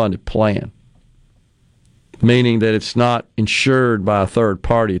self-funded plan, meaning that it's not insured by a third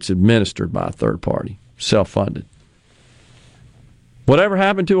party, it's administered by a third party, self-funded. Whatever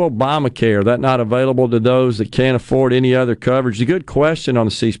happened to Obamacare? That not available to those that can't afford any other coverage? A good question on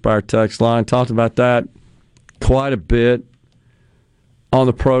the C-Spire text line. Talked about that quite a bit on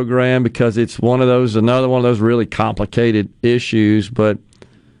the program because it's another one of those really complicated issues. But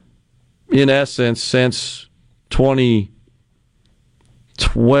in essence, since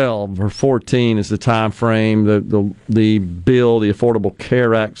 2012 or 14 is the time frame, the bill, the Affordable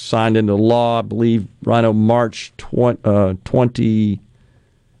Care Act, signed into law, I believe, right on March 2010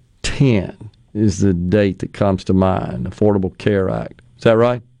 is the date that comes to mind, Affordable Care Act. Is that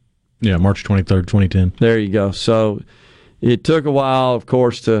right? Yeah, March 23rd, 2010. There you go. So it took a while, of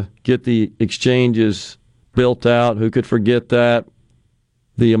course, to get the exchanges built out. Who could forget that?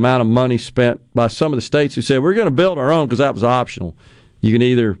 The amount of money spent by some of the states who said, we're going to build our own because that was optional. You can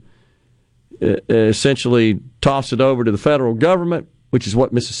either essentially toss it over to the federal government, which is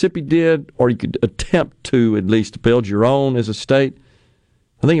what Mississippi did, or you could attempt to at least build your own as a state.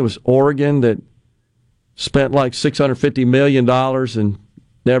 I think it was Oregon that spent like $650 million and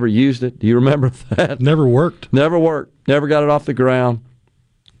never used it. Do you remember that? Never worked. Never worked. Never got it off the ground.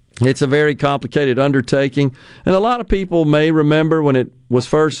 It's a very complicated undertaking. And a lot of people may remember when it was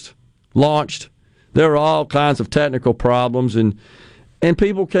first launched, there were all kinds of technical problems, and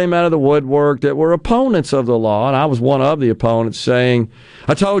people came out of the woodwork that were opponents of the law, and I was one of the opponents saying,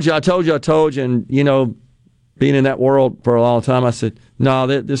 I told you, and, being in that world for a long time, I said, no,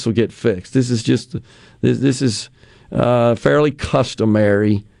 this will get fixed. This is fairly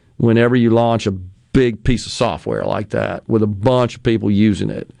customary whenever you launch a big piece of software like that with a bunch of people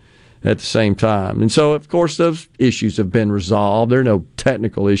using it at the same time. And so, of course, those issues have been resolved. There are no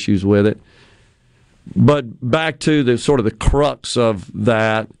technical issues with it. But back to the sort of the crux of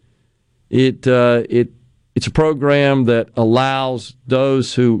that, it's a program that allows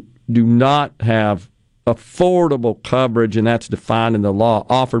those who do not have affordable coverage, and that's defined in the law,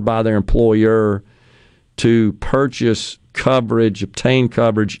 offered by their employer, to purchase coverage, obtain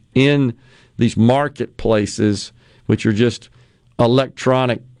coverage in these marketplaces, which are just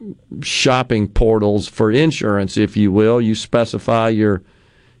electronic shopping portals for insurance, if you will. You specify your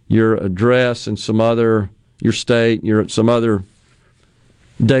address and your state, some other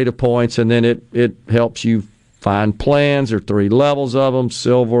data points, and then it helps you find plans. There are 3 levels of them: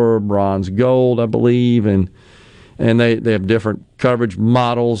 silver, bronze, gold, I believe, and they have different coverage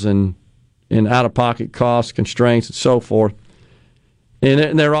models and out-of-pocket costs, constraints, and so forth.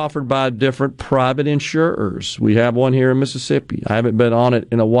 And they're offered by different private insurers. We have one here in Mississippi. I haven't been on it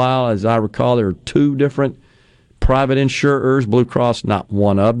in a while. As I recall, there are 2 different private insurers, Blue Cross, not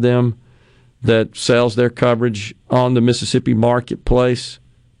one of them, that sells their coverage on the Mississippi marketplace.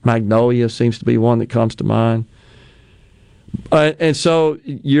 Magnolia seems to be one that comes to mind. And so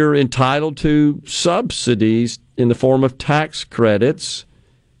you're entitled to subsidies in the form of tax credits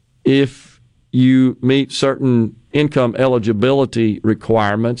if you meet certain income eligibility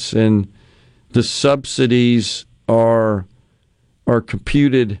requirements, and the subsidies are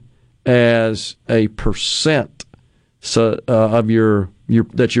computed as a percent of your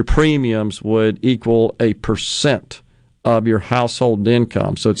that your premiums would equal a percent of your household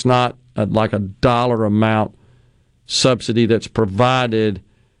income. So it's not like a dollar amount subsidy that's provided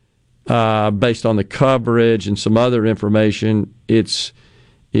based on the coverage and some other information. It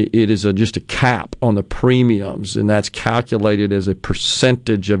is just a cap on the premiums, and that's calculated as a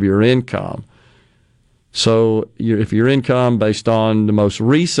percentage of your income. So if your income, based on the most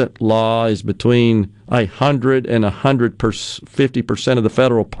recent law, is between 100 and 150% of the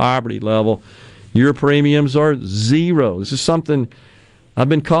federal poverty level, your premiums are zero. This is something I've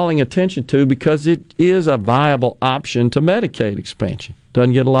been calling attention to because it is a viable option to Medicaid expansion.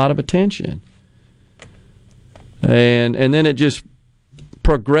 Doesn't get a lot of attention. And then it just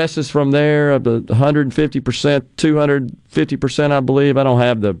progresses from there up to 150%, 250%, I believe. I don't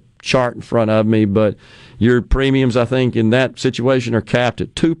have the chart in front of me, but your premiums, I think, in that situation are capped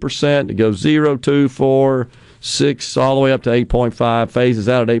at 2%. It goes 0, 2, 4, 6, all the way up to 8.5, phases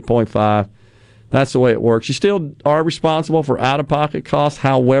out at 8.5. That's the way it works. You still are responsible for out-of-pocket costs.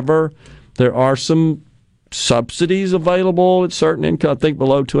 However, there are some subsidies available at certain income, I think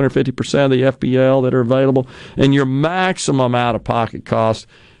below 250% of the FBL that are available. And your maximum out-of-pocket cost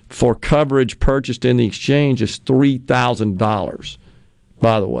for coverage purchased in the exchange is $3,000,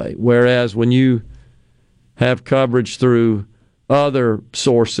 by the way. Whereas when you have coverage through other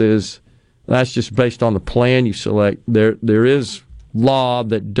sources, that's just based on the plan you select. There is law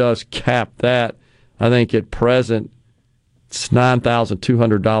that does cap that. I think at present it's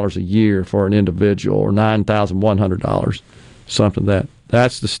 $9,200 a year for an individual, or $9,100, something like that.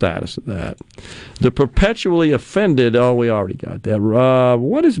 That's the status of that. The perpetually offended, we already got that.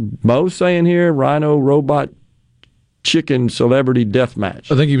 What is Mo saying here? Rhino Robot Chicken Celebrity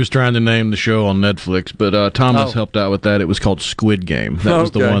Deathmatch. I think he was trying to name the show on Netflix, but Thomas helped out with that. It was called Squid Game. That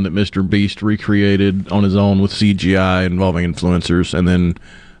was the one that Mr. Beast recreated on his own with CGI involving influencers, and then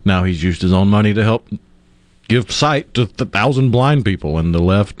now he's used his own money to help give sight to 1,000 blind people, and the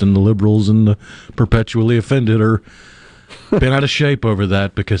left and the liberals and the perpetually offended are been out of shape over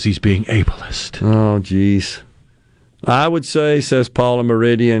that because he's being ableist. Oh, geez. I would say, says Paula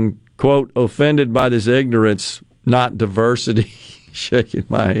Meridian, quote, offended by this ignorance, not diversity. Shaking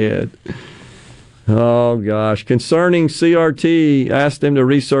my head. Oh, gosh. Concerning CRT, asked them to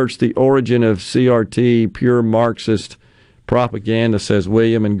research the origin of CRT, pure Marxist propaganda, says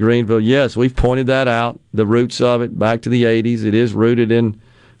William in Greenville. Yes, we've pointed that out, the roots of it, back to the 80s. It is rooted in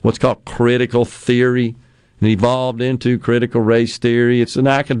what's called critical theory and evolved into critical race theory. It's an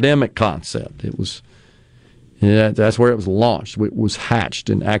academic concept. It was, that's where it was launched. It was hatched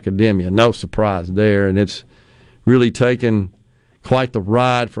in academia. No surprise there. And it's really taken quite the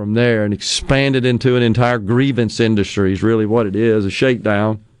ride from there and expanded into an entire grievance industry is really what it is, a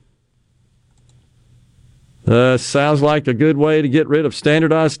shakedown. Sounds like a good way to get rid of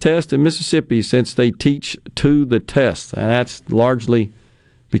standardized tests in Mississippi since they teach to the test. And that's largely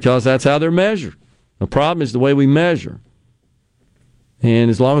because that's how they're measured. The problem is the way we measure. And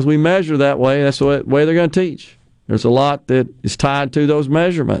as long as we measure that way, that's the way they're going to teach. There's a lot that is tied to those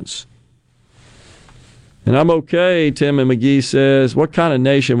measurements. And I'm okay, Tim and McGee says, what kind of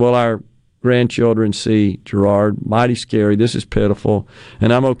nation will our grandchildren see, Gerard? Mighty scary. This is pitiful.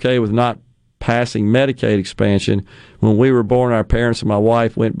 And I'm okay with not passing Medicaid expansion. When we were born, our parents and my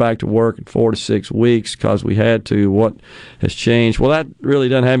wife went back to work in 4 to 6 weeks because we had to. What has changed? Well, that really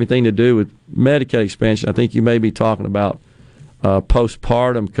doesn't have anything to do with Medicaid expansion. I think you may be talking about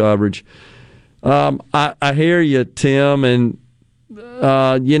postpartum coverage. I hear you, Tim, and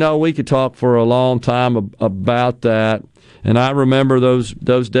we could talk for a long time about that. And I remember those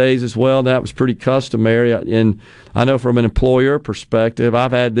days as well. That was pretty customary. And I know from an employer perspective,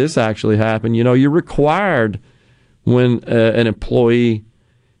 I've had this actually happen. You're required when an employee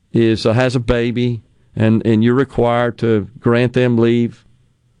has a baby, and you're required to grant them leave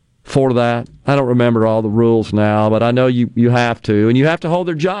for that. I don't remember all the rules now, but I know you have to. And you have to hold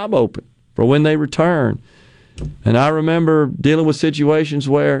their job open for when they return. And I remember dealing with situations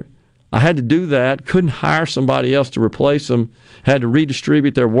where I had to do that, couldn't hire somebody else to replace them, had to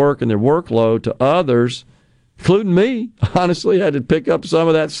redistribute their work and their workload to others, including me. Honestly, had to pick up some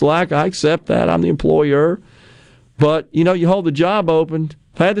of that slack. I accept that. I'm the employer. But, you hold the job open.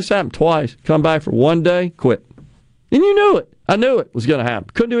 I've had this happen twice. Come back for one day, quit. And you knew it. I knew it was going to happen.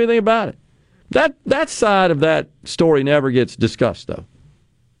 Couldn't do anything about it. That side of that story never gets discussed, though.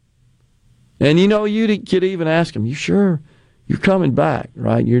 And, you could even ask them, you sure you're coming back,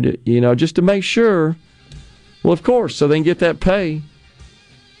 right? Just to make sure. Well, of course, so they can get that pay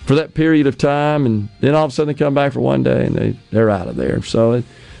for that period of time, and then all of a sudden they come back for one day and they're out of there. So it's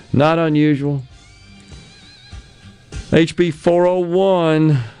not unusual. HB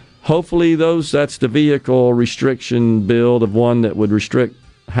 401, hopefully that's the vehicle restriction bill, of one that would restrict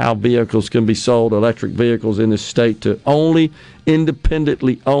how vehicles can be sold, electric vehicles in this state, to only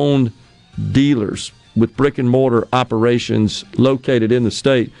independently owned dealers with brick and mortar operations located in the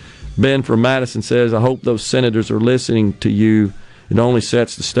state. Ben from Madison says, I hope those senators are listening to you. It only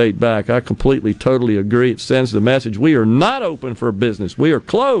sets the state back. I completely, totally agree. It sends the message, we are not open for business. We are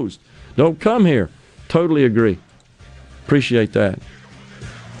closed. Don't come here. Totally agree. Appreciate that.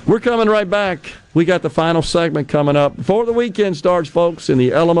 We're coming right back. We got the final segment coming up before the weekend starts, folks, in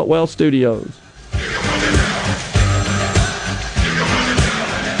the Element Well Studios.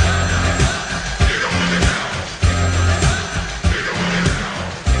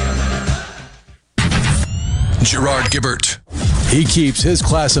 Gerard Gibert. He keeps his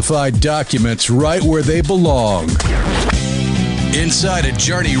classified documents right where they belong. Inside a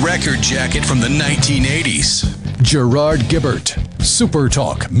Journey record jacket from the 1980s. Gerard Gibert,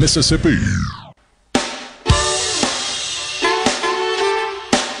 SuperTalk, Mississippi.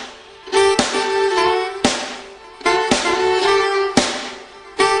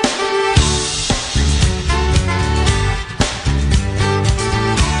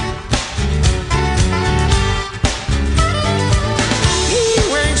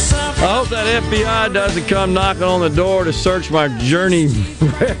 FBI doesn't come knocking on the door to search my Journey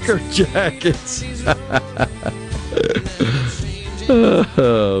record jackets.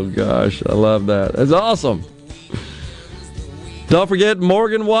 Oh, gosh. I love that. That's awesome. Don't forget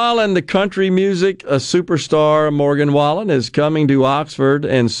Morgan Wallen, the country music superstar. Morgan Wallen is coming to Oxford,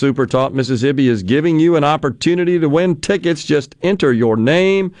 and SuperTalk Mississippi is giving you an opportunity to win tickets. Just enter your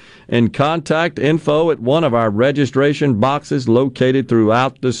name and contact info at one of our registration boxes located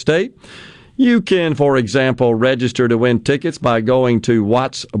throughout the state. You can, for example, register to win tickets by going to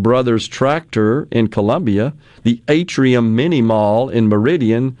Watts Brothers Tractor in Columbia, the Atrium Mini Mall in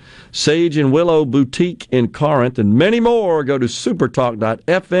Meridian, Sage and Willow Boutique in Corinth, and many more. Go to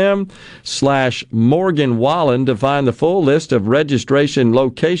supertalk.fm/Morgan Wallen to find the full list of registration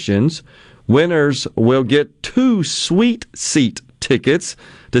locations. Winners will get 2 sweet seat tickets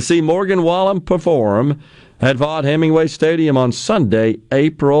to see Morgan Wallen perform at Vaught Hemingway Stadium on Sunday,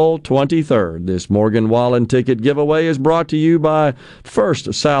 April 23rd. This Morgan Wallen ticket giveaway is brought to you by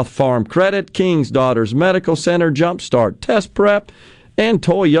First South Farm Credit, King's Daughters Medical Center, Jumpstart Test Prep, and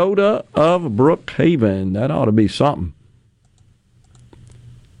Toyota of Brookhaven. That ought to be something.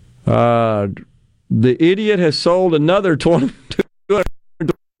 The idiot has sold another 221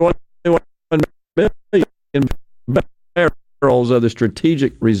 million barrels of the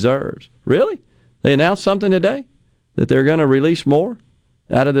strategic reserves. Really? They announced something today that they're going to release more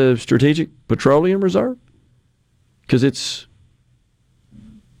out of the Strategic Petroleum Reserve? Because it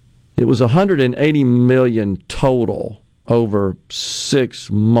was 180 million total over 6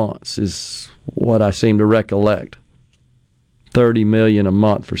 months is what I seem to recollect. 30 million a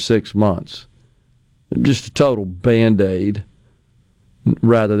month for 6 months. Just a total Band-Aid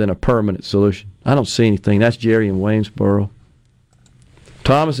rather than a permanent solution. I don't see anything. That's Jerry in Waynesboro.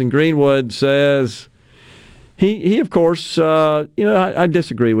 Thomas in Greenwood says he of course, I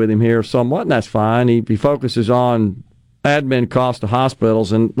disagree with him here somewhat, and that's fine. He focuses on admin costs to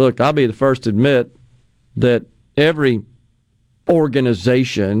hospitals. And look, I'll be the first to admit that every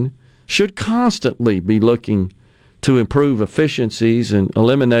organization should constantly be looking to improve efficiencies and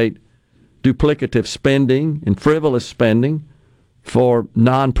eliminate duplicative spending and frivolous spending for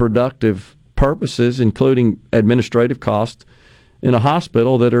non-productive purposes, including administrative costs in a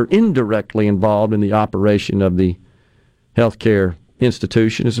hospital that are indirectly involved in the operation of the healthcare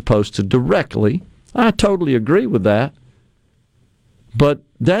institution as opposed to directly. I totally agree with that. But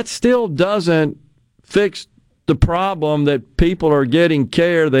that still doesn't fix the problem that people are getting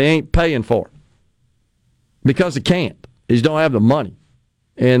care they ain't paying for. Because they can't. They just don't have the money.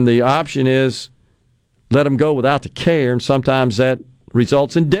 And the option is let them go without the care, and sometimes that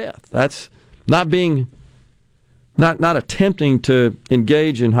results in death. That's not being not attempting to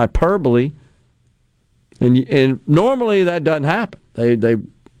engage in hyperbole. And normally that doesn't happen. They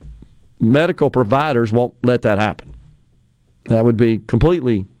medical providers won't let that happen. That would be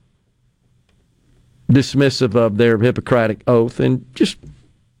completely dismissive of their Hippocratic oath and just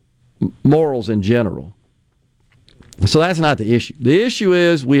morals in general. So that's not the issue. The issue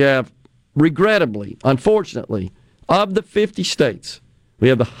is we have, regrettably, unfortunately, of the 50 states, we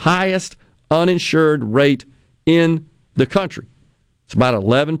have the highest uninsured rate in the country. It's about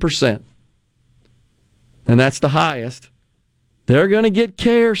 11%. And that's the highest. They're going to get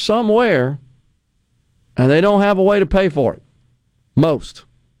care somewhere, and they don't have a way to pay for it. Most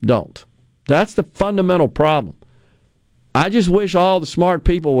don't. That's the fundamental problem. I just wish all the smart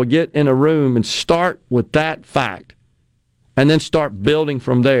people would get in a room and start with that fact and then start building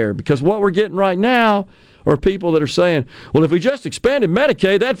from there. Because what we're getting right now are people that are saying, well, if we just expanded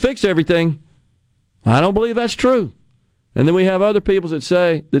Medicaid, that'd fix everything. I don't believe that's true. And then we have other people that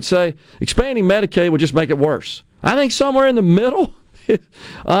say expanding Medicaid would just make it worse. I think somewhere in the middle,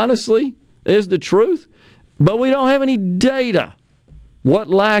 honestly, is the truth. But we don't have any data. What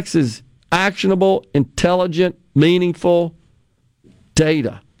lacks is actionable, intelligent, meaningful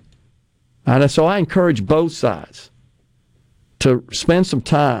data. And so I encourage both sides to spend some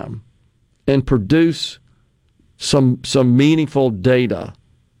time and produce some meaningful data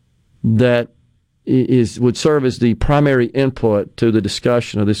that would serve as the primary input to the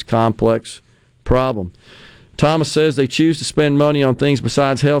discussion of this complex problem. Thomas says they choose to spend money on things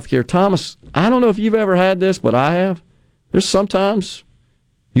besides health care. Thomas, I don't know if you've ever had this, but I have. There's sometimes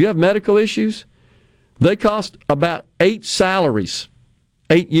you have medical issues. They cost about 8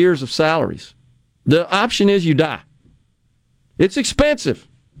 years of salaries. The option is you die. It's expensive.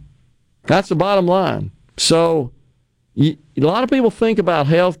 That's the bottom line. So a lot of people think about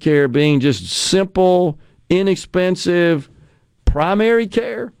health care being just simple, inexpensive, primary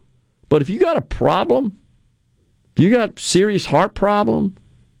care. But if you got a problem, if you got serious heart problem,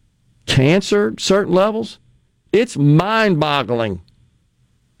 cancer, certain levels, it's mind-boggling.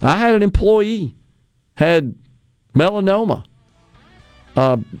 I had an employee, had melanoma,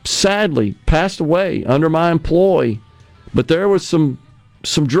 sadly passed away under my employ, but there was some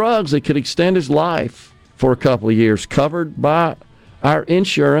drugs that could extend his life for a couple of years, covered by our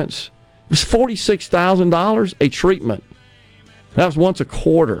insurance. It was $46,000 a treatment. That was once a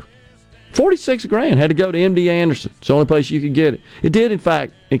quarter. $46,000 had to go to MD Anderson. It's the only place you could get it. It did, in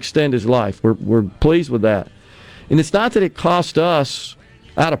fact, extend his life. We're pleased with that. And it's not that it cost us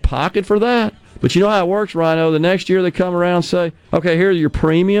out of pocket for that, but you know how it works, Rhino. The next year they come around and say, okay, here are your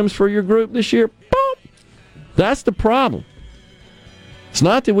premiums for your group this year. Boom! That's the problem. It's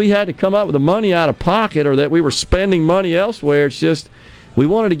not that we had to come up with the money out of pocket or that we were spending money elsewhere. It's just we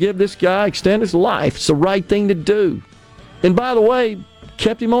wanted to give this guy, extend his life. It's the right thing to do. And by the way,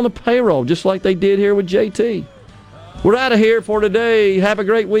 kept him on the payroll just like they did here with JT. We're out of here for today. Have a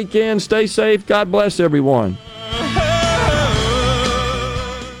great weekend. Stay safe. God bless everyone.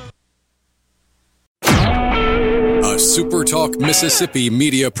 A SuperTalk Mississippi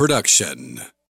media production.